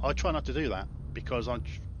 but I try not to do that because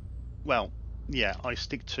well, yeah, I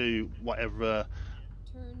stick to whatever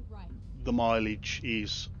Turn right. the mileage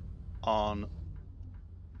is on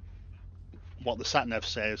what the sat nav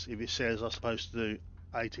says. If it says I'm supposed to do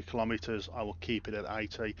 80 kilometers, I will keep it at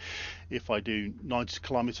 80. If I do 90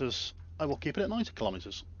 kilometers, I will keep it at 90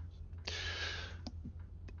 kilometers.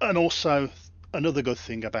 And also, another good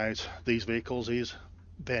thing about these vehicles is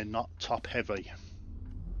they're not top heavy.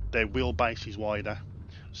 Their wheelbase is wider,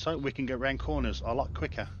 so we can get around corners a lot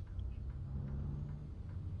quicker.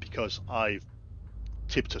 Because I've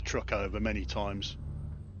tipped a truck over many times.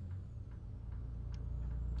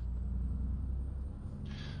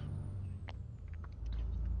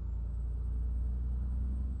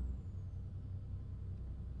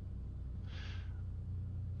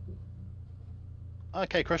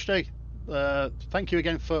 Okay, Krusty. Thank you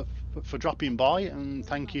again for dropping by, and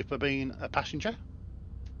thank you for being a passenger,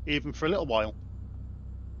 even for a little while.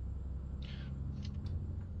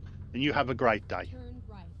 And you have a great day. Turn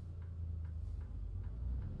right.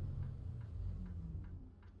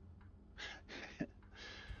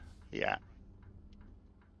 Yeah.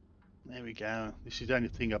 There we go. This is the only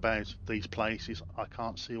thing about these places. I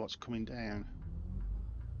can't see what's coming down.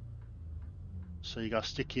 So you got to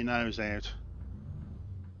stick your nose out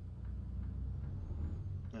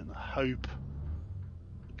and hope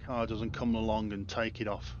the car doesn't come along and take it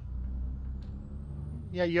off.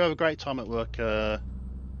 Yeah, you have a great time at work,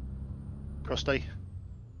 Krusty.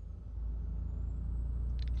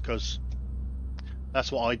 Because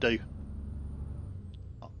that's what I do.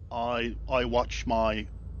 I watch my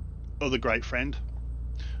other great friend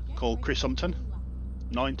Get called right Chris and Humpton, turn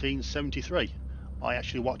left. 1973. I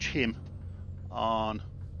actually watch him on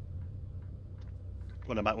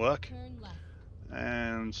when I'm at work, Turn left.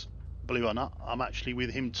 and believe it or not, I'm actually with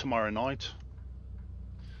him tomorrow night,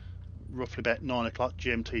 roughly about 9 o'clock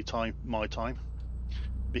GMT time, my time,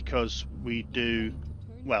 because we Get do, ready to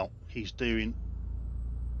turn well, left. he's doing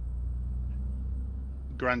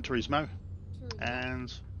Gran Turismo, Turn left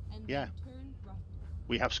and and yeah, then turn right.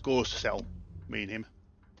 we have scores to settle, me and him,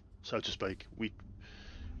 so to speak.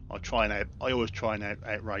 I always try and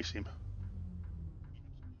outrace him.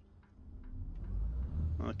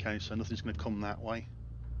 Okay, so nothing's going to come that way.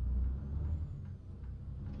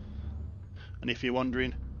 And if you're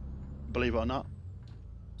wondering, believe it or not,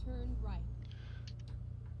 Turn right.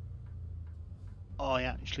 I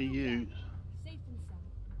actually Slow down. use Safe and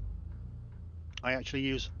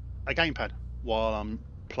sound. a gamepad while I'm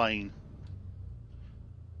playing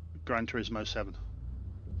Gran Turismo 7.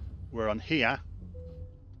 Where on here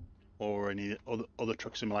or any other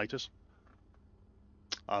truck simulators,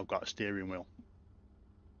 I've got a steering wheel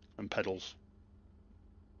and pedals.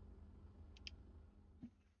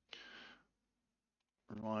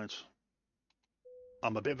 Right.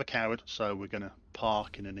 I'm a bit of a coward, so we're going to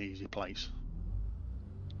park in an easy place.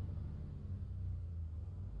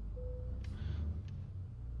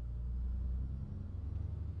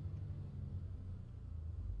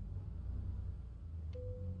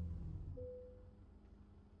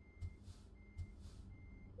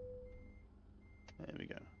 There we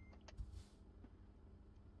go.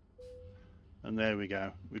 And there we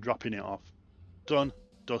go. We're dropping it off. Done.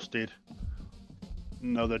 Dusted.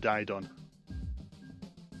 Another day done.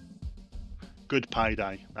 Good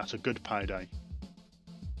payday. That's a good payday.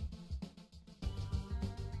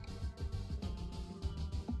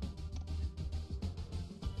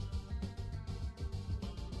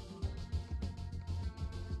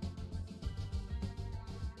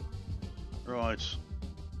 Right.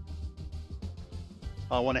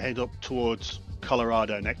 I want to head up towards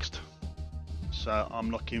Colorado next. So I'm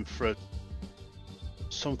looking for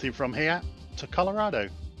something from here to Colorado.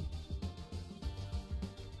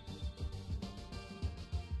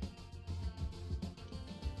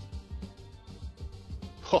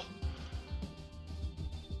 Huh.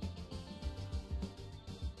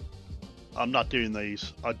 I'm not doing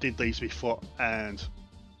these. I did these before and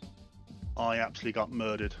I absolutely got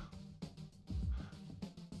murdered.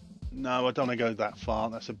 No, I don't want to go that far.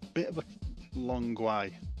 That's a bit of a long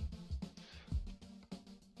way.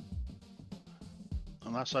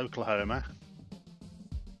 And that's Oklahoma.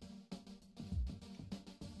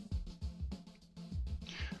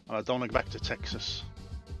 And I don't want to go back to Texas.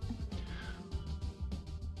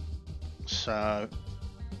 So,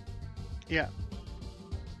 yeah.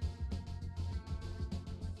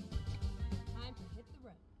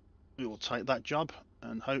 we will take that job,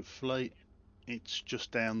 and hopefully it's just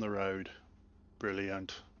down the road.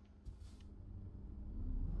 Brilliant.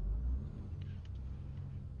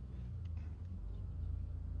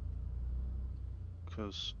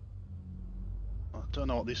 Because I don't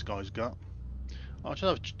know what this guy's got.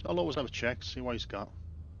 I'll always have a check, see what he's got.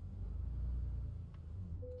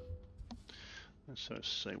 So let's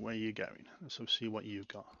see where you're going. Let's see what you've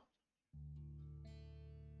got.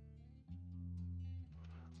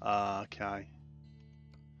 Okay.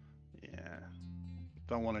 Yeah.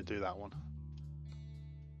 Don't want to do that one.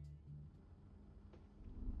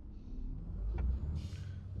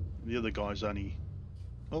 The other guy's only...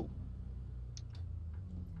 Oh.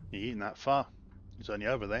 He ain't that far. He's only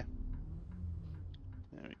over there.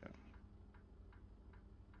 There we go.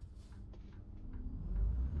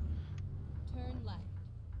 Turn left.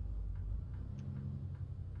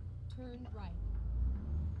 Turn right.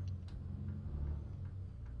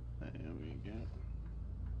 There we go.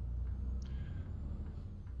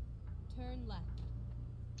 Turn left.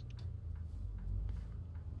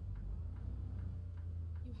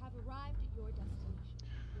 You have arrived at your destination.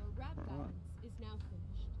 Your route All right. guidance is now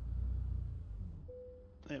finished.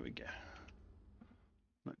 There we go.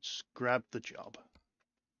 Let's grab the job.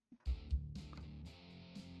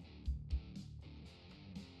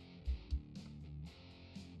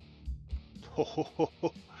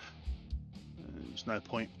 There's no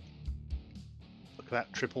point. Look at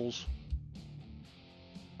that, triples.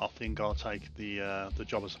 I think I'll take the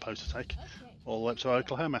job I'm supposed to take. Okay. All the way up to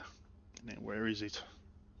Oklahoma. Now, where is it?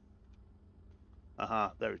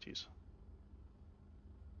 Aha, there it is.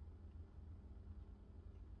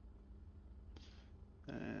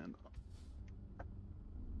 And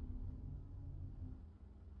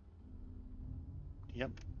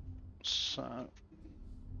yep. So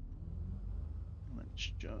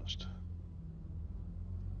let's just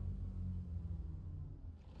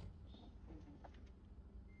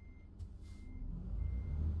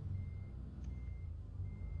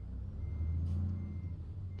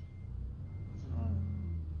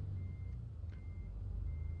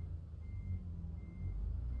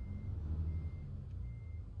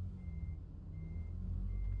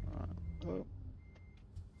oh.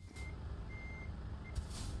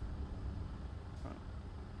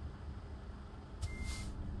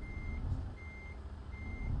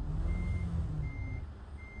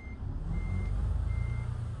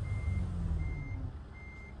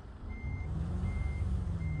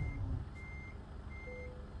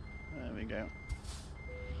 There we go.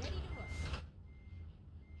 Ready to hook.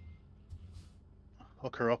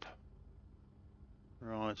 Hook her up.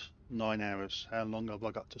 Right, 9 hours. How long have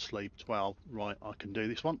I got to sleep? 12. Right, I can do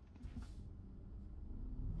this one.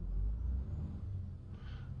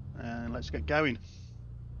 And let's get going.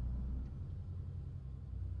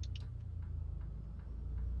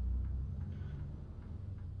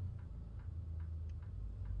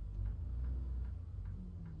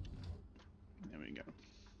 There we go.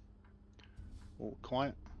 All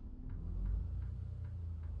quiet.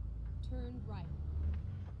 Turn right.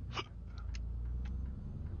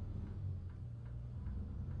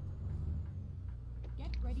 Get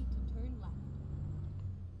ready to turn left.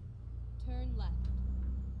 Turn left.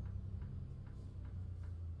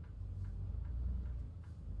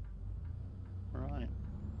 Right.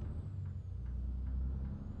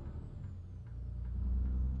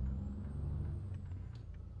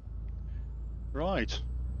 Right.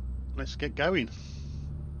 Let's get going.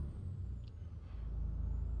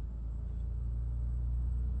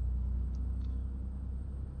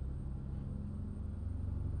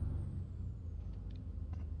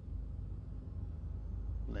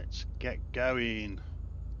 Let's get going.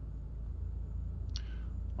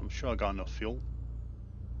 I'm sure I got enough fuel.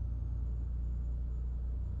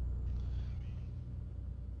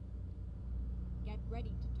 Get ready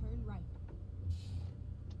to turn right.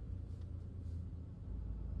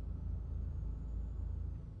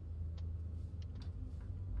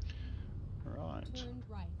 Right. Turn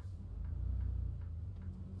right.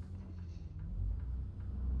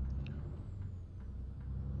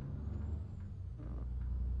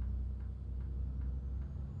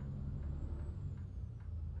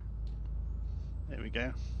 There we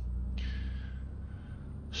go.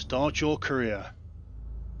 Start your career.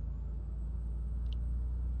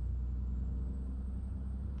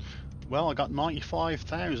 Well, I got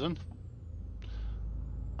 95,000.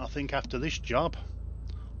 I think after this job,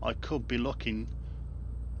 I could be looking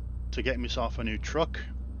to get myself a new truck.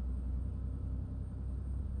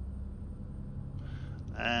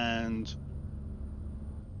 And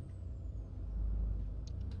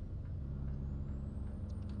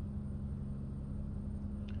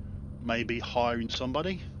maybe hiring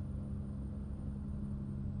somebody.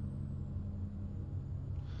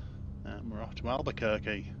 And we're off to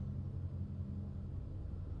Albuquerque.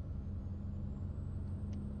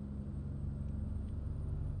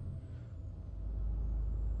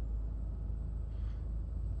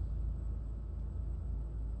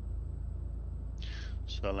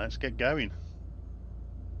 So let's get going.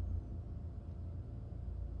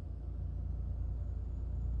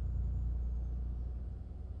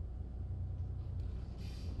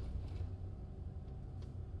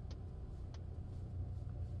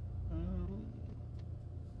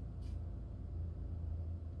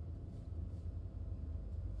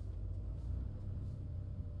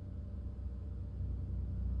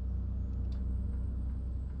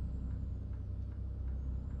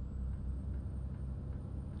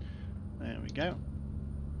 There we go.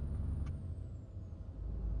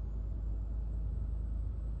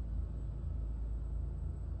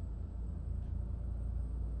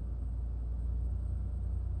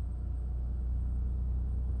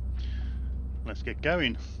 Let's get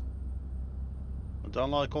going. I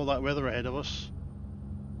don't like all that weather ahead of us.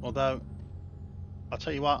 Although, I'll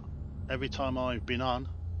tell you what, every time I've been on,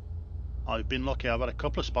 I've been lucky. I've had a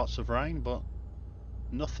couple of spots of rain, but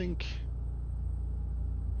nothing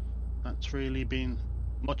that's really been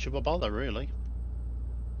much of a bother, really.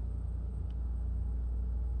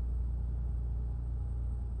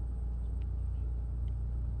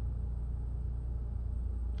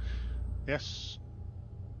 Yes.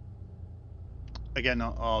 Again,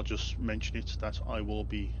 I'll just mention it that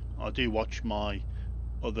I do watch my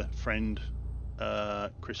other friend,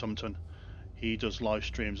 Chris Humpton. He does live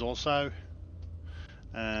streams also,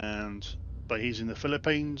 but he's in the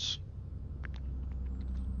Philippines,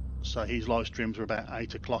 so his live streams are about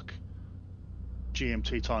 8 o'clock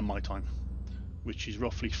GMT time, my time, which is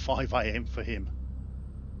roughly 5 a.m. for him.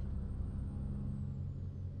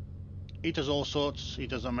 He does all sorts. He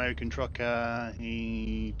does American Trucker,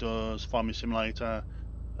 he does Farming Simulator,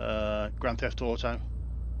 Grand Theft Auto.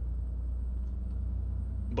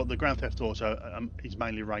 But the Grand Theft Auto is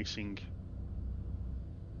mainly racing.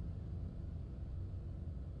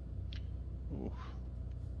 Ooh.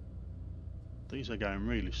 These are going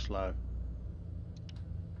really slow.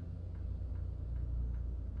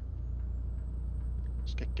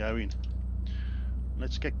 Let's get going.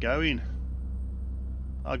 Let's get going.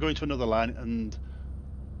 I go into another lane and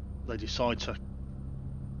they decide to...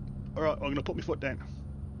 Alright, I'm going to put my foot down.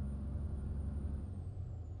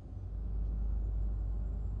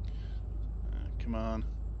 Come on.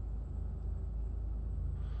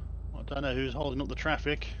 I don't know who's holding up the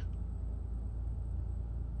traffic.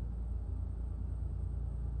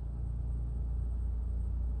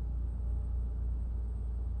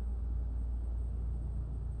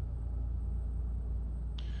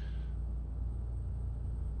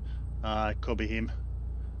 It could be him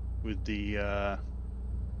with the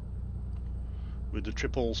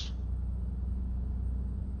triples.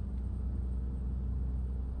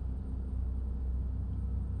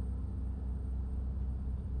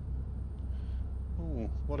 Oh,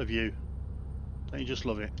 what a view! Don't you just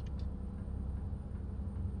love it?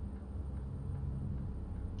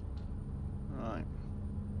 Right.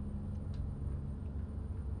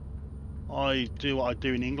 I do what I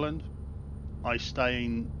do in England. I stay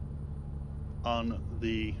in on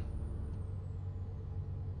the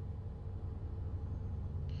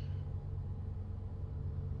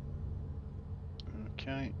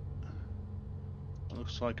okay.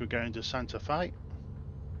 Looks like we're going to Santa Fe.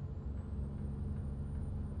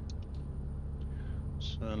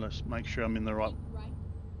 So let's make sure I'm in the right. Keep right,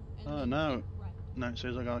 and Oh then no, keep right. no, it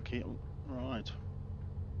says I gotta keep right.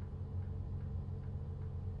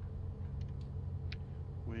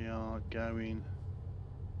 We are going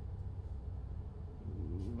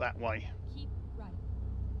that way. Keep right.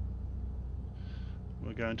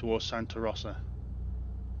 We're going towards Santa Rosa.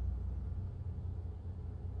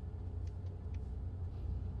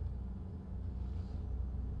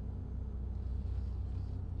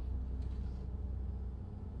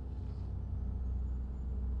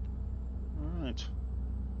 Right.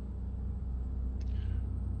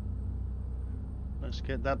 Let's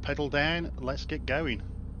get that pedal down. Let's get going.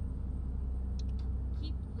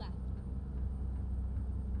 Keep left.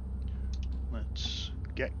 Let's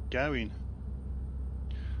get going.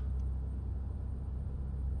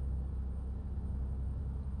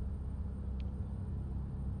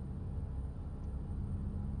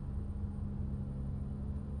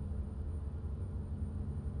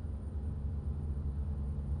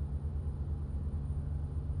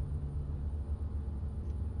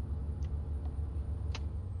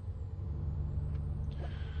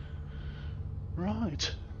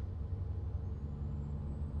 Right.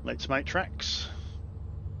 Let's make tracks.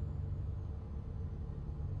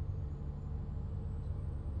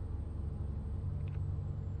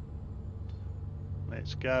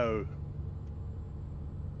 Let's go.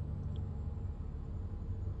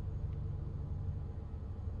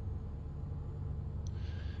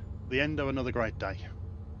 The end of another great day.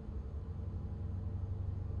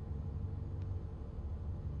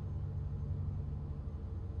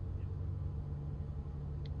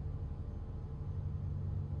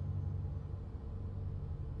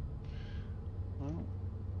 Well,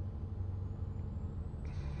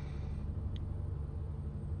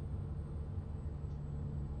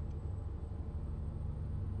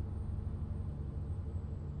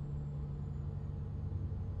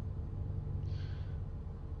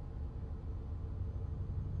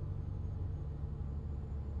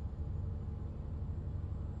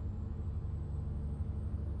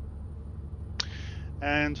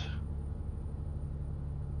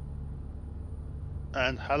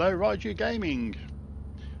 and hello, Raiju Gaming.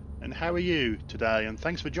 And how are you today? And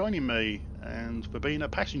thanks for joining me and for being a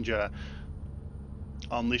passenger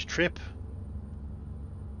on this trip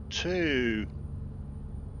to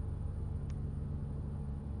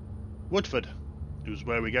Woodford. Is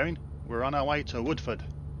where we're going. We're on our way to Woodford.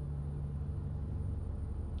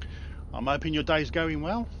 I'm hoping your day's going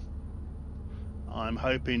well. I'm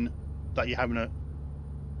hoping that you're having a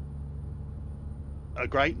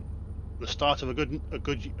great, the start of a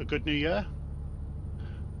good new year.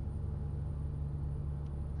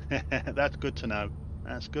 That's good to know.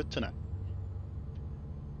 That's good to know.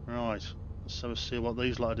 Right, so let's see what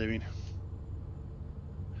these lot are doing.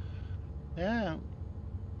 Yeah.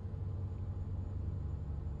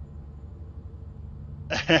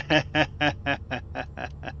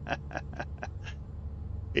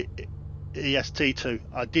 EST2.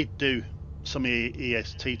 I did do some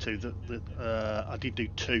EST2. I did do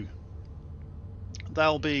 2.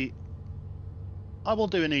 They'll be. I will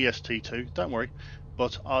do an EST2. Don't worry,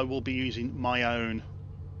 but I will be using my own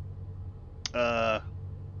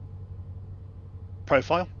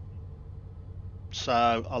profile. So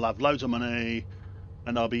I'll have loads of money,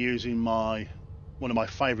 and I'll be using one of my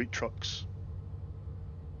favourite trucks,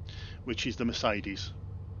 which is the Mercedes.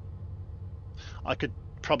 I could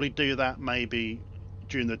probably do that maybe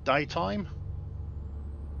during the daytime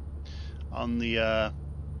on the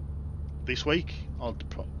this week.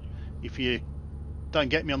 If you don't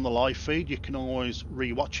get me on the live feed, you can always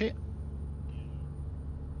re-watch it.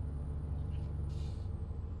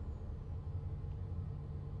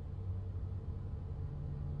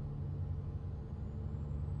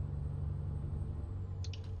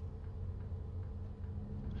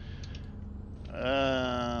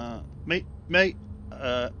 Me.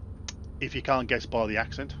 If you can't guess by the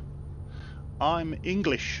accent, I'm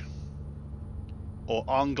English, or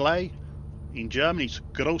Anglais. In Germany, it's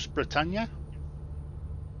Großbritannien.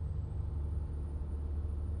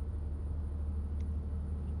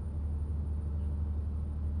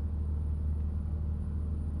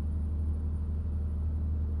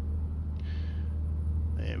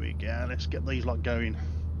 There we go. Let's get these lot going.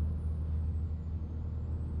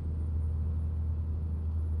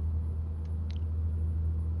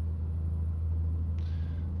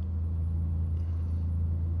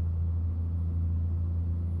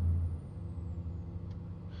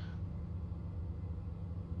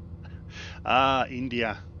 Ah,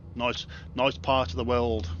 India. Nice part of the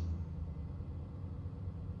world.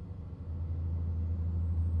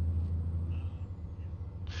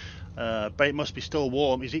 But it must be still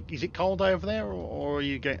warm. Is it cold over there, or are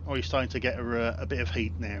you starting to get a bit of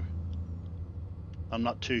heat now? I'm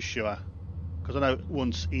not too sure, because I know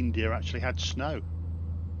once India actually had snow.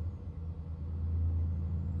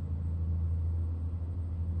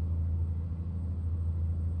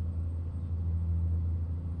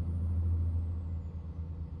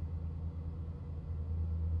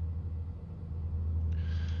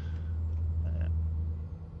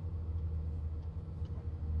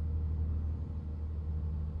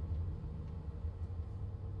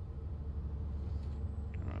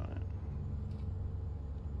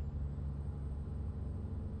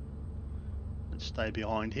 Let's stay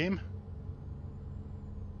behind him.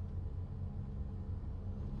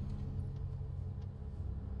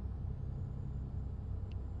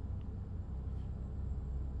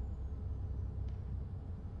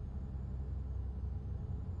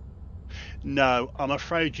 No, I'm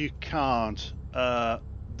afraid you can't.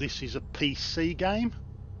 This is a PC game.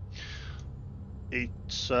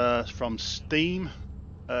 It's from Steam.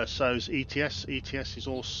 So is ETS. Is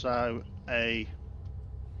also a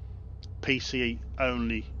PC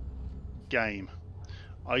only game.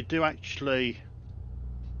 I do actually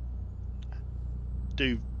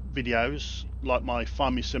do videos like my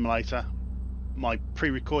farming simulator, my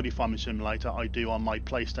pre-recorded farming simulator I do on my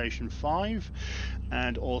PlayStation 5,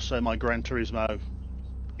 and also my Gran Turismo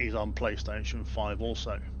is on PlayStation 5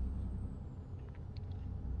 also.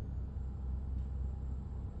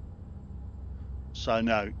 So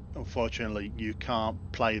no, unfortunately you can't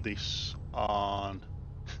play this on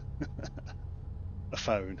a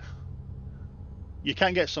phone. You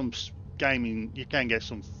can get some gaming, you can get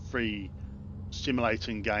some free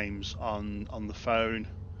simulating games on the phone.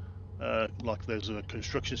 Like there's a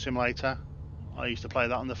construction simulator. I used to play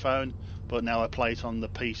that on the phone, but now I play it on the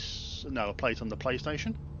PC. No, I play it on the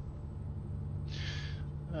PlayStation.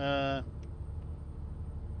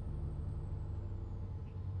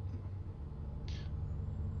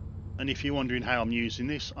 And if you're wondering how I'm using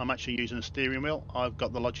this, I'm actually using a steering wheel. I've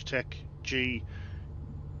got the Logitech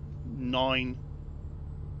G9,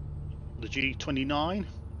 the G29.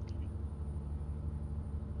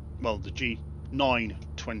 Well, the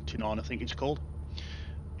G929, I think it's called.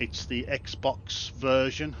 It's the Xbox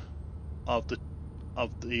version of the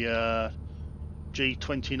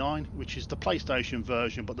G29, which is the PlayStation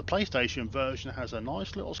version, but the PlayStation version has a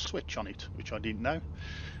nice little switch on it, which I didn't know,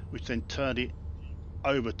 which then turned it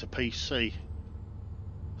over to PC,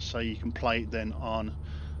 so you can play it then on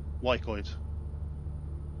Wicoid.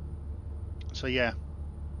 So yeah,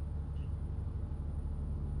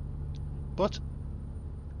 but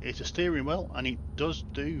it's a steering wheel and it does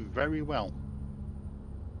do very well.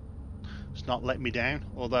 It's not let me down,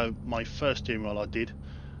 although my first steering wheel I did,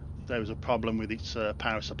 there was a problem with its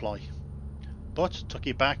power supply, but took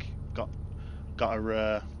it back, got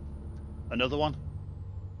another one,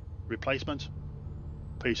 replacement,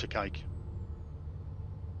 piece of cake.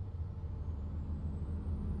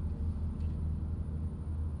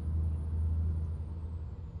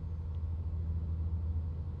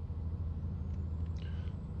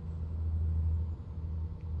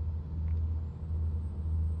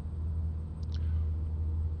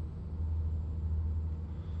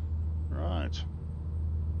 Right,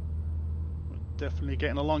 we're definitely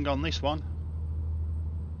getting along on this one.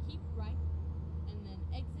 Keep right, and then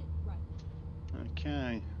exit right.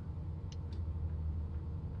 Okay.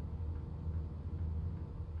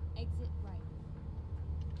 Exit right.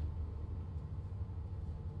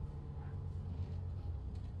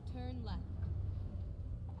 Turn left.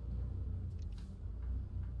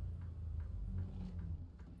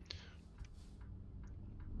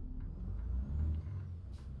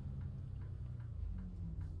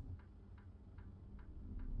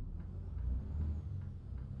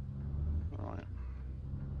 Right.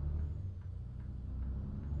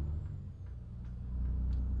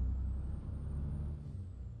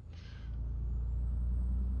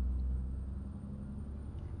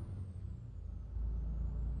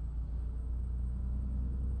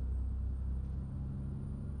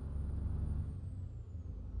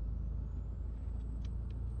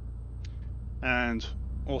 And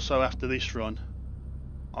also after this run,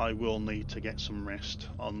 I will need to get some rest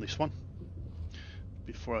on this one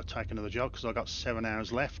before I take another job, because I've got 7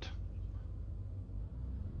 hours left.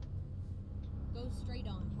 Go straight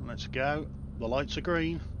on. Let's go. The lights are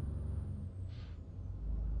green.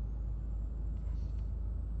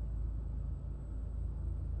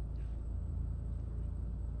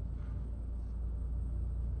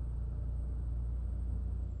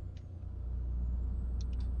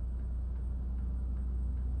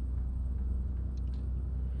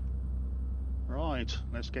 Right,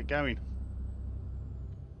 let's get going.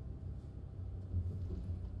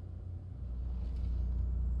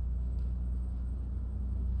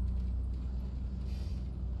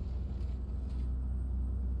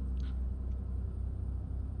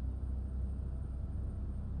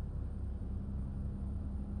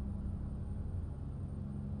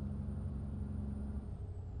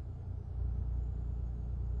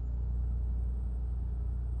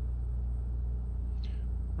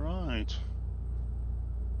 Right.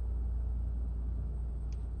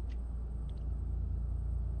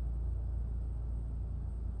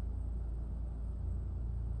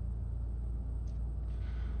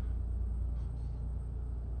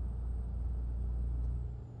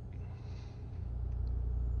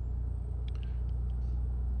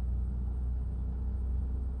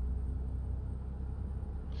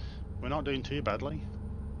 We're not doing too badly.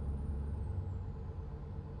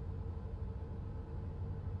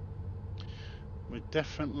 We're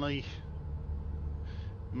definitely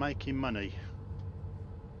making money.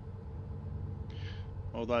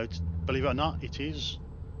 Although, believe it or not, it is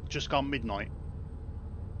just gone midnight.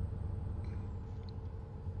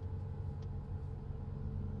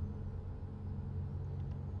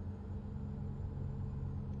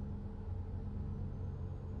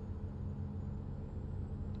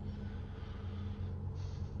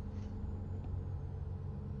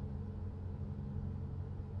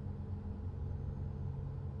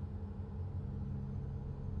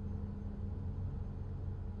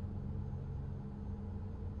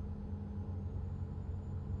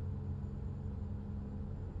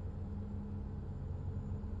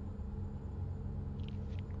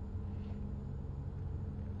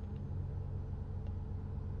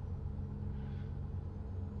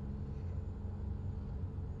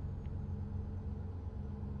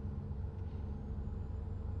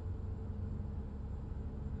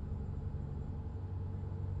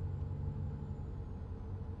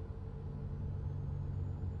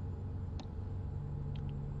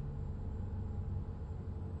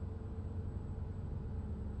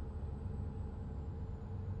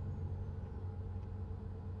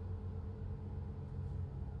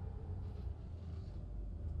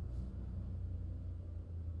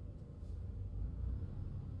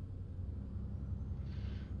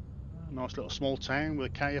 Nice little small town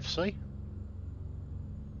with a KFC.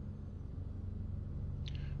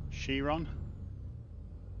 Chiron.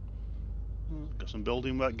 Got some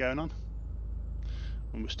building work going on.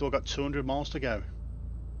 And we've still got 200 miles to go.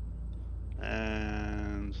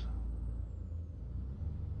 And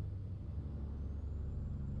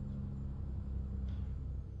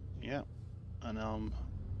yeah, and I'm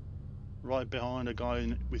right behind a guy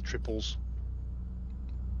with triples.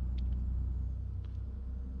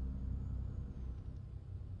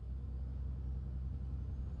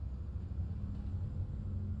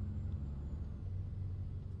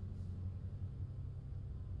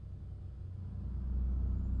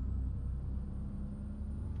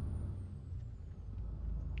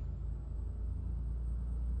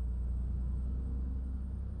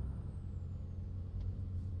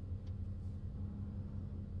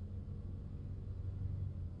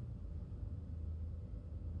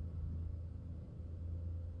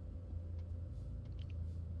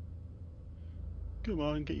 Come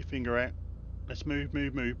on, get your finger out. Let's move,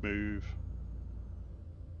 move, move, move.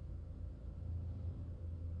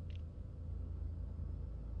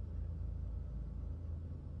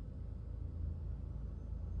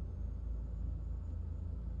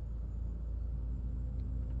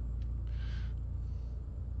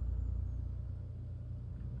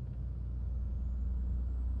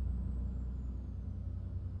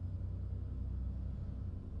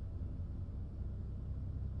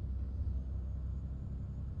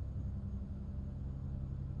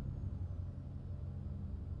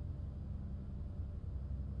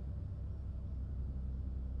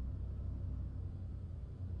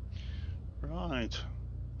 Right,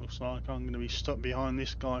 looks like I'm going to be stuck behind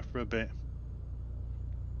this guy for a bit.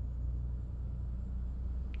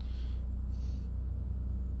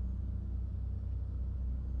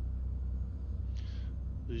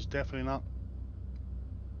 He's definitely not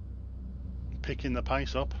picking the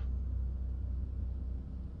pace up.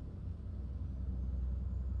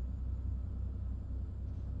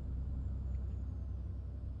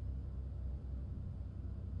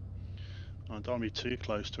 I don't want to be too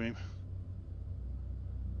close to him.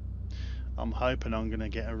 I'm hoping I'm going to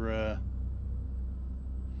get a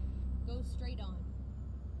Go straight on.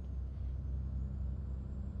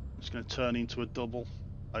 it's going to turn into a double,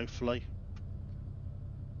 hopefully.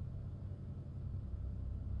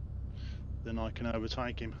 Then I can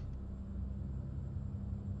overtake him.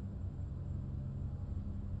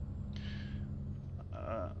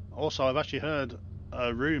 Also, I've actually heard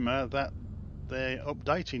a rumour that they're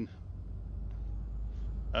updating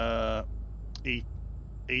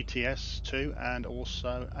ETS 2 and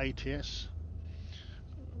also ATS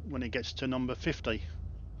when it gets to number 50.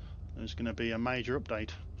 There's going to be a major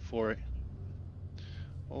update for it.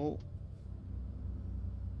 Oh.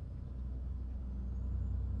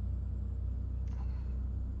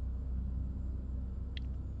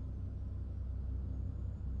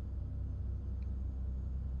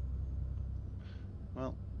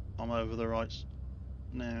 Well, I'm over the right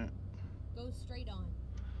now. Go straight on.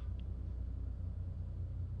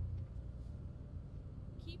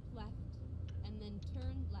 Keep left and then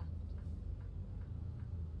turn left.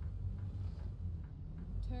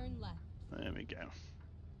 Turn left. There we go.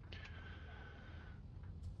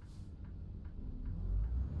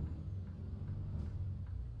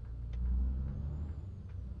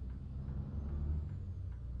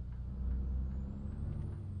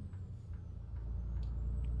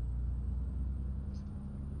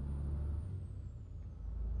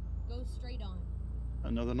 Go straight on.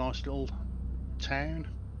 Another nice little town.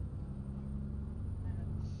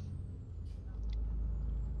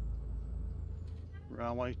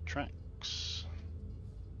 Railway tracks.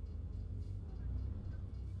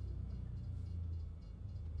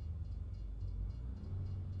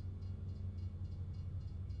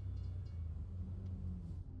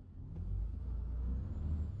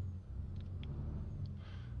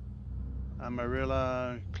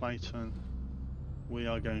 Amarillo, Clayton. We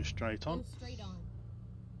are going straight on. Go straight on.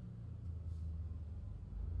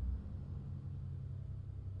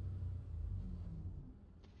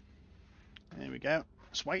 There we go.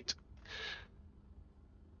 Let's wait.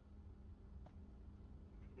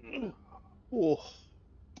 Oh.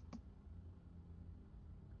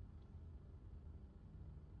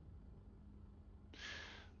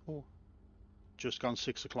 Oh. Just gone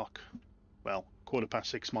 6 o'clock. Well,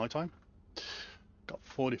 6:15 my time. Got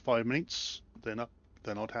 45 minutes. Then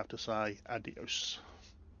I'd have to say adios.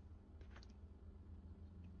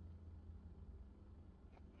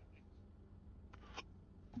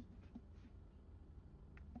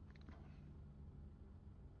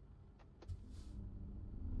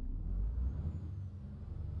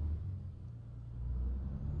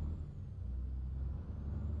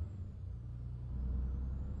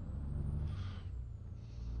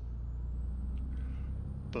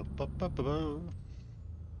 Ba, ba, ba, ba, ba.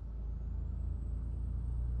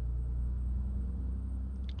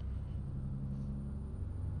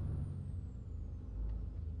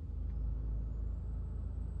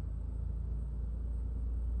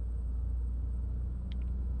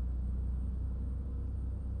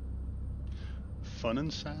 Fun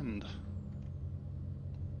and sand.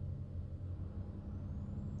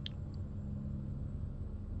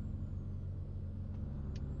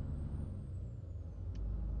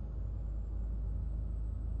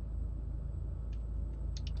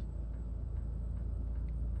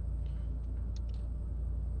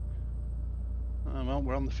 Well,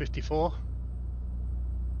 we're on the 54.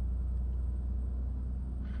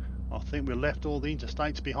 I think we left all the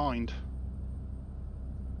interstates behind.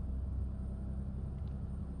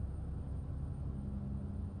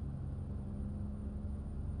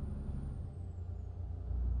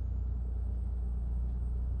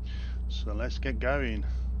 So let's get going.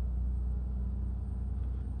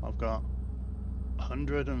 I've got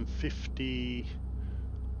 150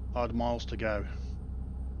 odd miles to go.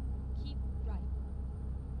 Keep right.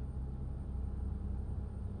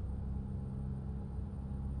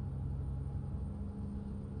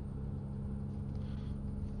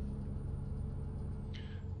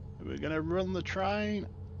 We're gonna run the train.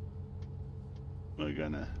 We're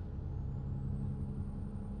gonna.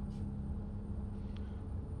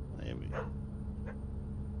 There we go.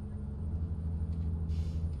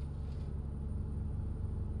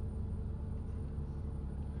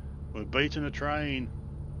 We're beating a train.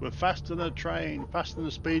 We're faster than a train, faster than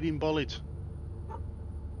a speeding bullet.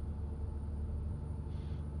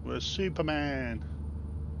 We're Superman.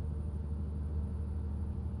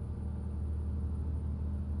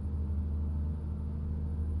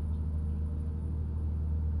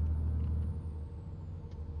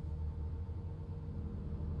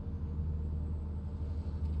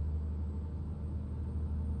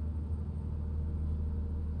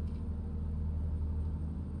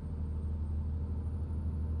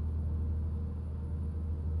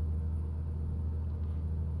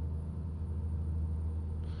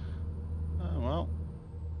 Oh well.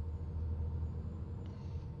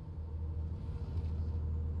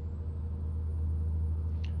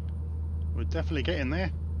 We're definitely getting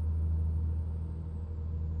there.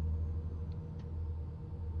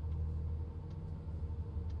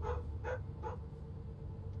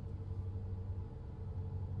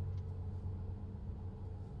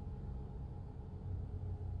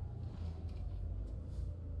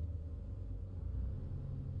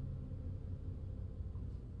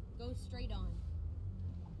 Go straight on.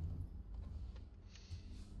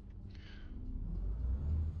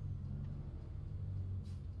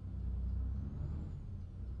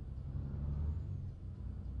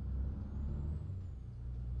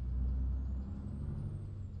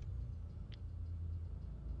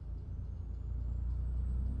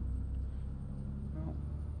 Well,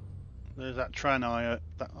 there's that train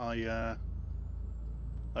that I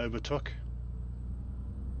overtook.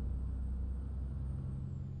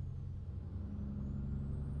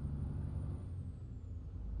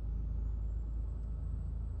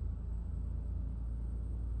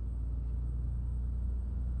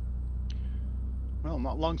 Well,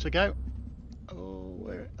 not long to go.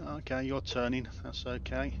 Oh, okay, you're turning. That's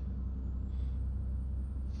okay.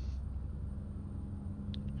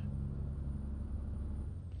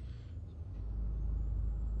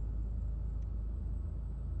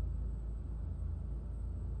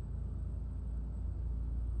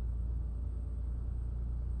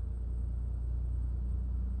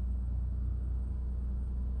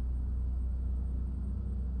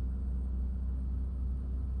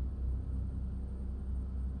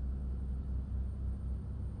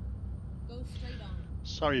 Go straight on.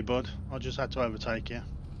 Sorry, bud. I just had to overtake you.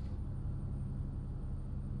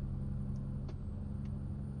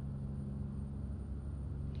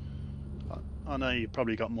 I know you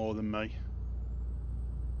probably got more than me.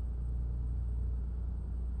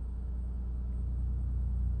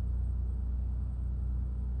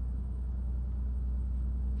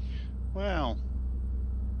 Well,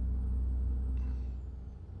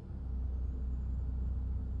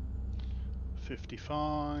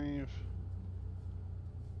 55,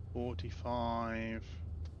 45.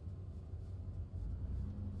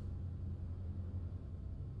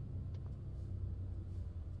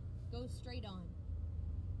 Go straight on.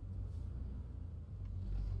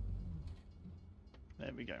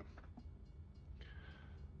 There we go.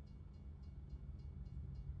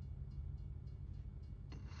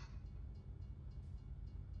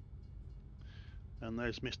 And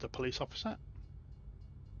there's Mr. Police Officer.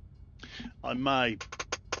 I may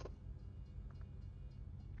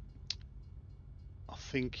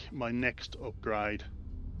think my next upgrade,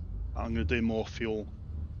 I'm going to do more fuel,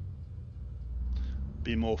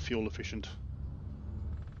 be more fuel efficient.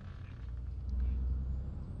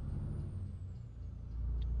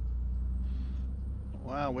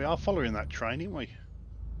 Wow, we are following that train, aren't we?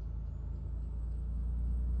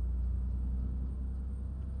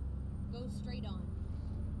 Go straight on.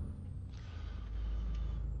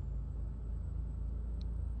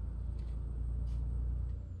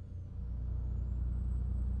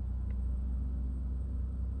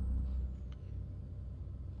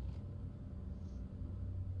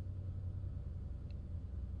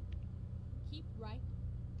 Keep right,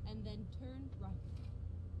 and then turn right.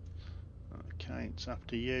 Okay, it's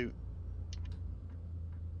after you.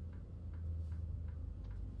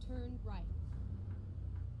 Turn right.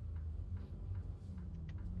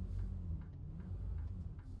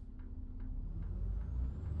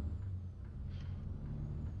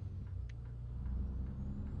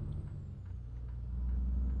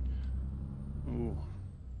 Ooh.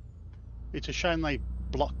 It's a shame they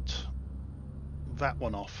blocked that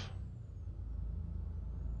one off.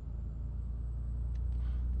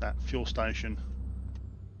 That fuel station.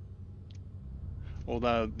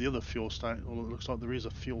 Although the other fuel station, well, it looks like there is a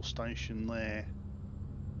fuel station there.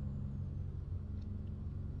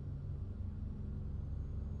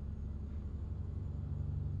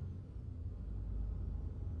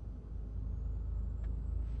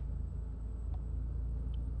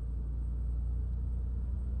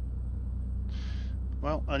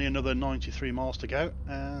 Well, only another 93 miles to go,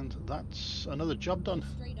 and that's another job done. Go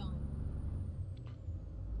straight on.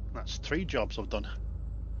 That's 3 jobs I've done.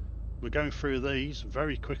 We're going through these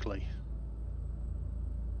very quickly.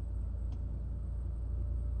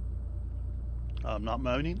 I'm not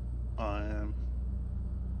moaning. I am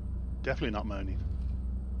definitely not moaning.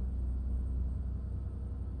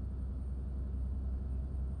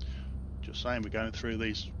 Just saying, we're going through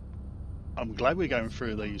these. I'm glad we're going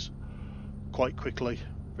through these quite quickly.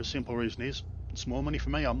 For a simple reason is, it's more money for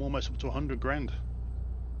me. I'm almost up to 100 grand.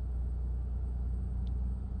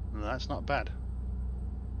 And that's not bad.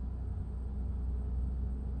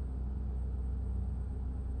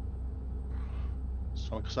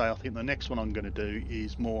 So like I say, I think the next one I'm going to do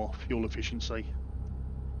is more fuel efficiency.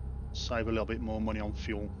 Save a little bit more money on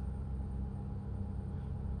fuel.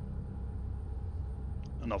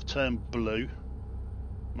 And I've turned blue.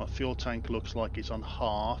 My fuel tank looks like it's on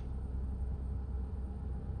half.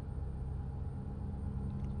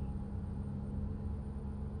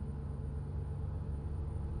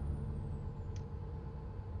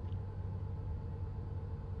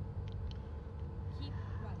 Keep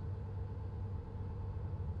right.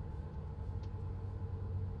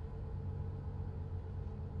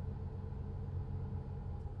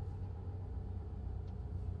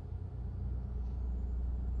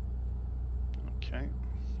 Okay.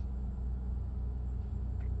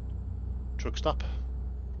 Truck stop.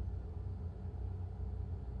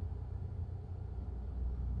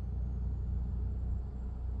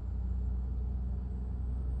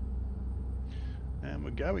 And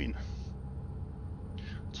we're going.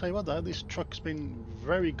 Tell you what though, this truck's been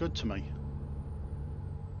very good to me.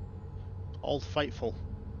 Old Faithful.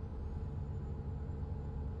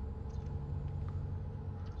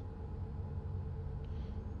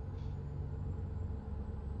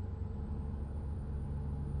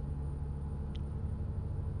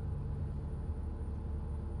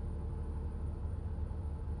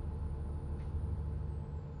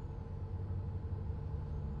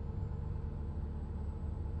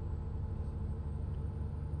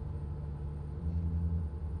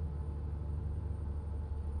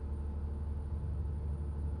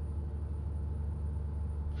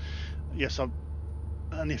 Yes,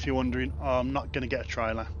 and if you're wondering, I'm not going to get a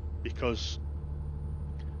trailer because,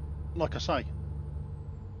 like I say,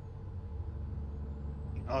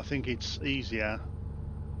 I think it's easier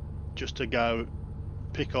just to go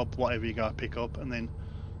pick up whatever you go pick up and then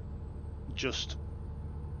just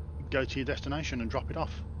go to your destination and drop it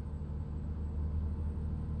off.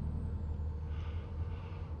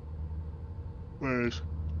 Whereas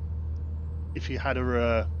if you had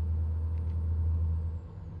a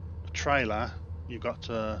trailer, you've got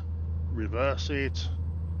to reverse it,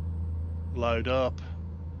 load up,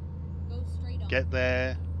 Go straight on. get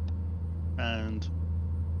there, and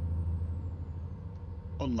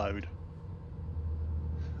unload.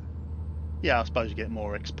 Yeah, I suppose you get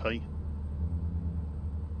more XP.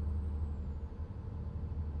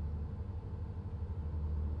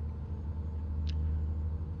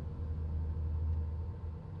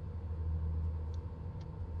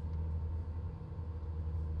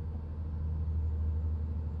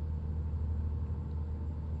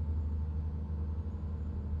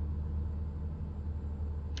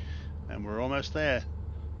 And we're almost there.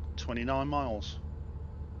 29 miles.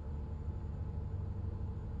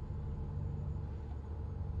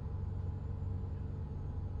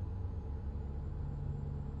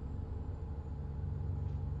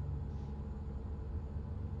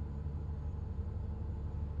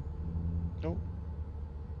 Oh.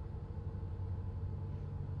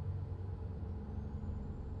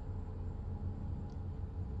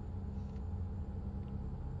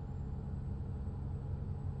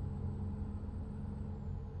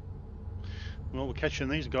 Well, we're catching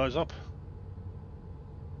these guys up.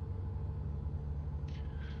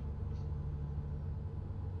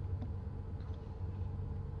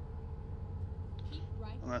 Keep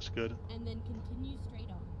right, And that's good. and then continue straight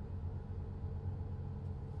on.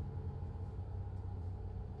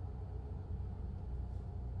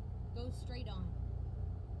 Go straight on.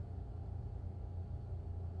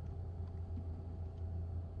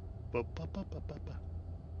 Ba, ba, ba, ba, ba, ba.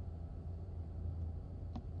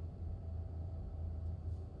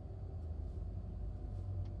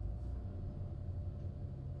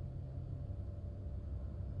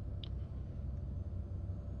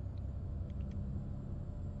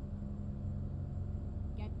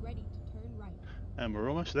 Get ready to turn right. And we're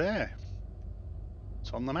almost there.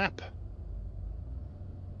 It's on the map.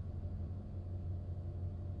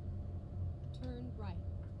 Turn right.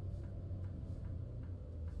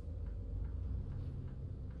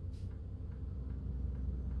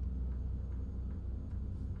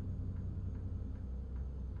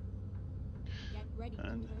 Get ready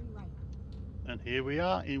And- to turn right. And here we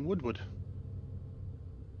are in Woodward.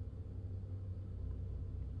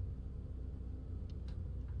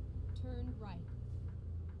 Turn right.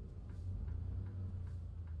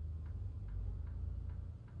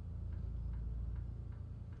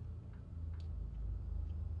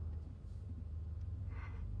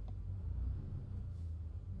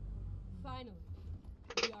 Finally,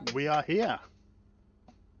 We are here.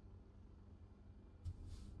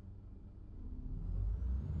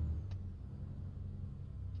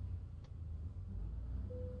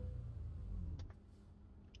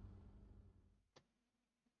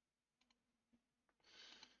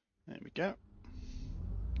 There we go.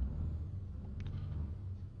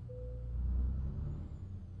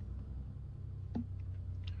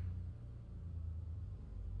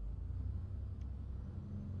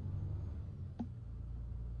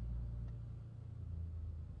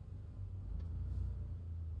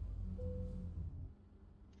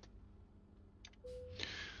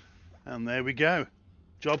 And there we go.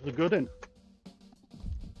 Job's a good one.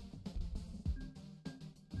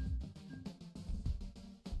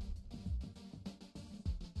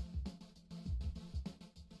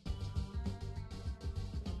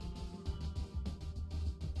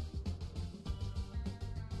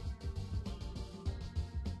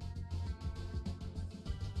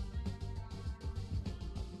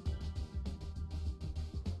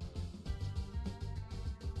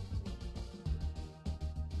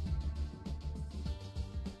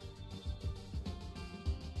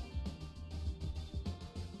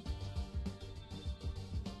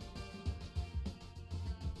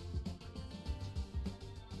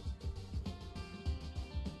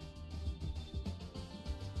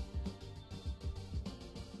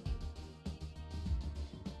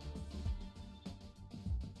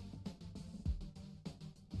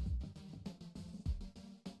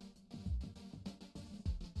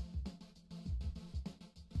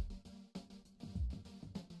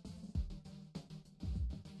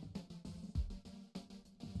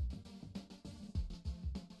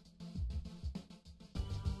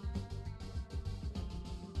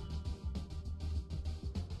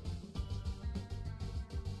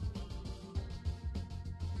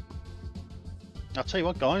 I'll tell you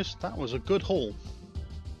what, guys, that was a good haul.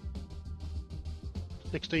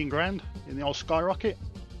 16 grand in the old Skyrocket.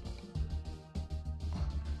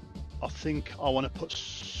 I think I want to put.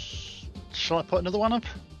 Shall I put another one up?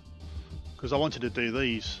 Because I wanted to do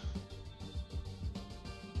these,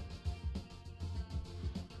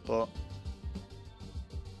 but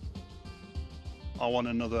I want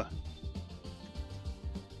another,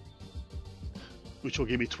 which will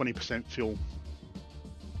give me 20% fuel.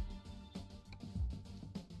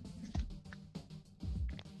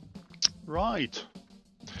 Right,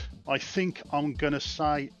 I think I'm gonna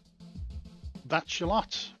say that's your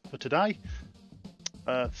lot for today.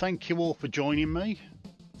 Thank you all for joining me.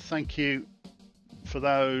 Thank you for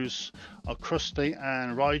those of Krusty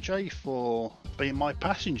and Ryjay for being my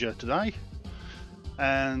passenger today,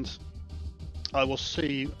 and I will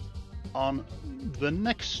see you on the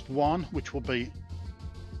next one, which will be,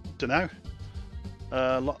 dunno.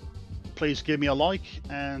 Please give me a like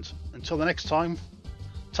and until the next time,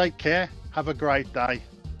 take care, have a great day,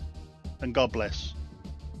 and God bless.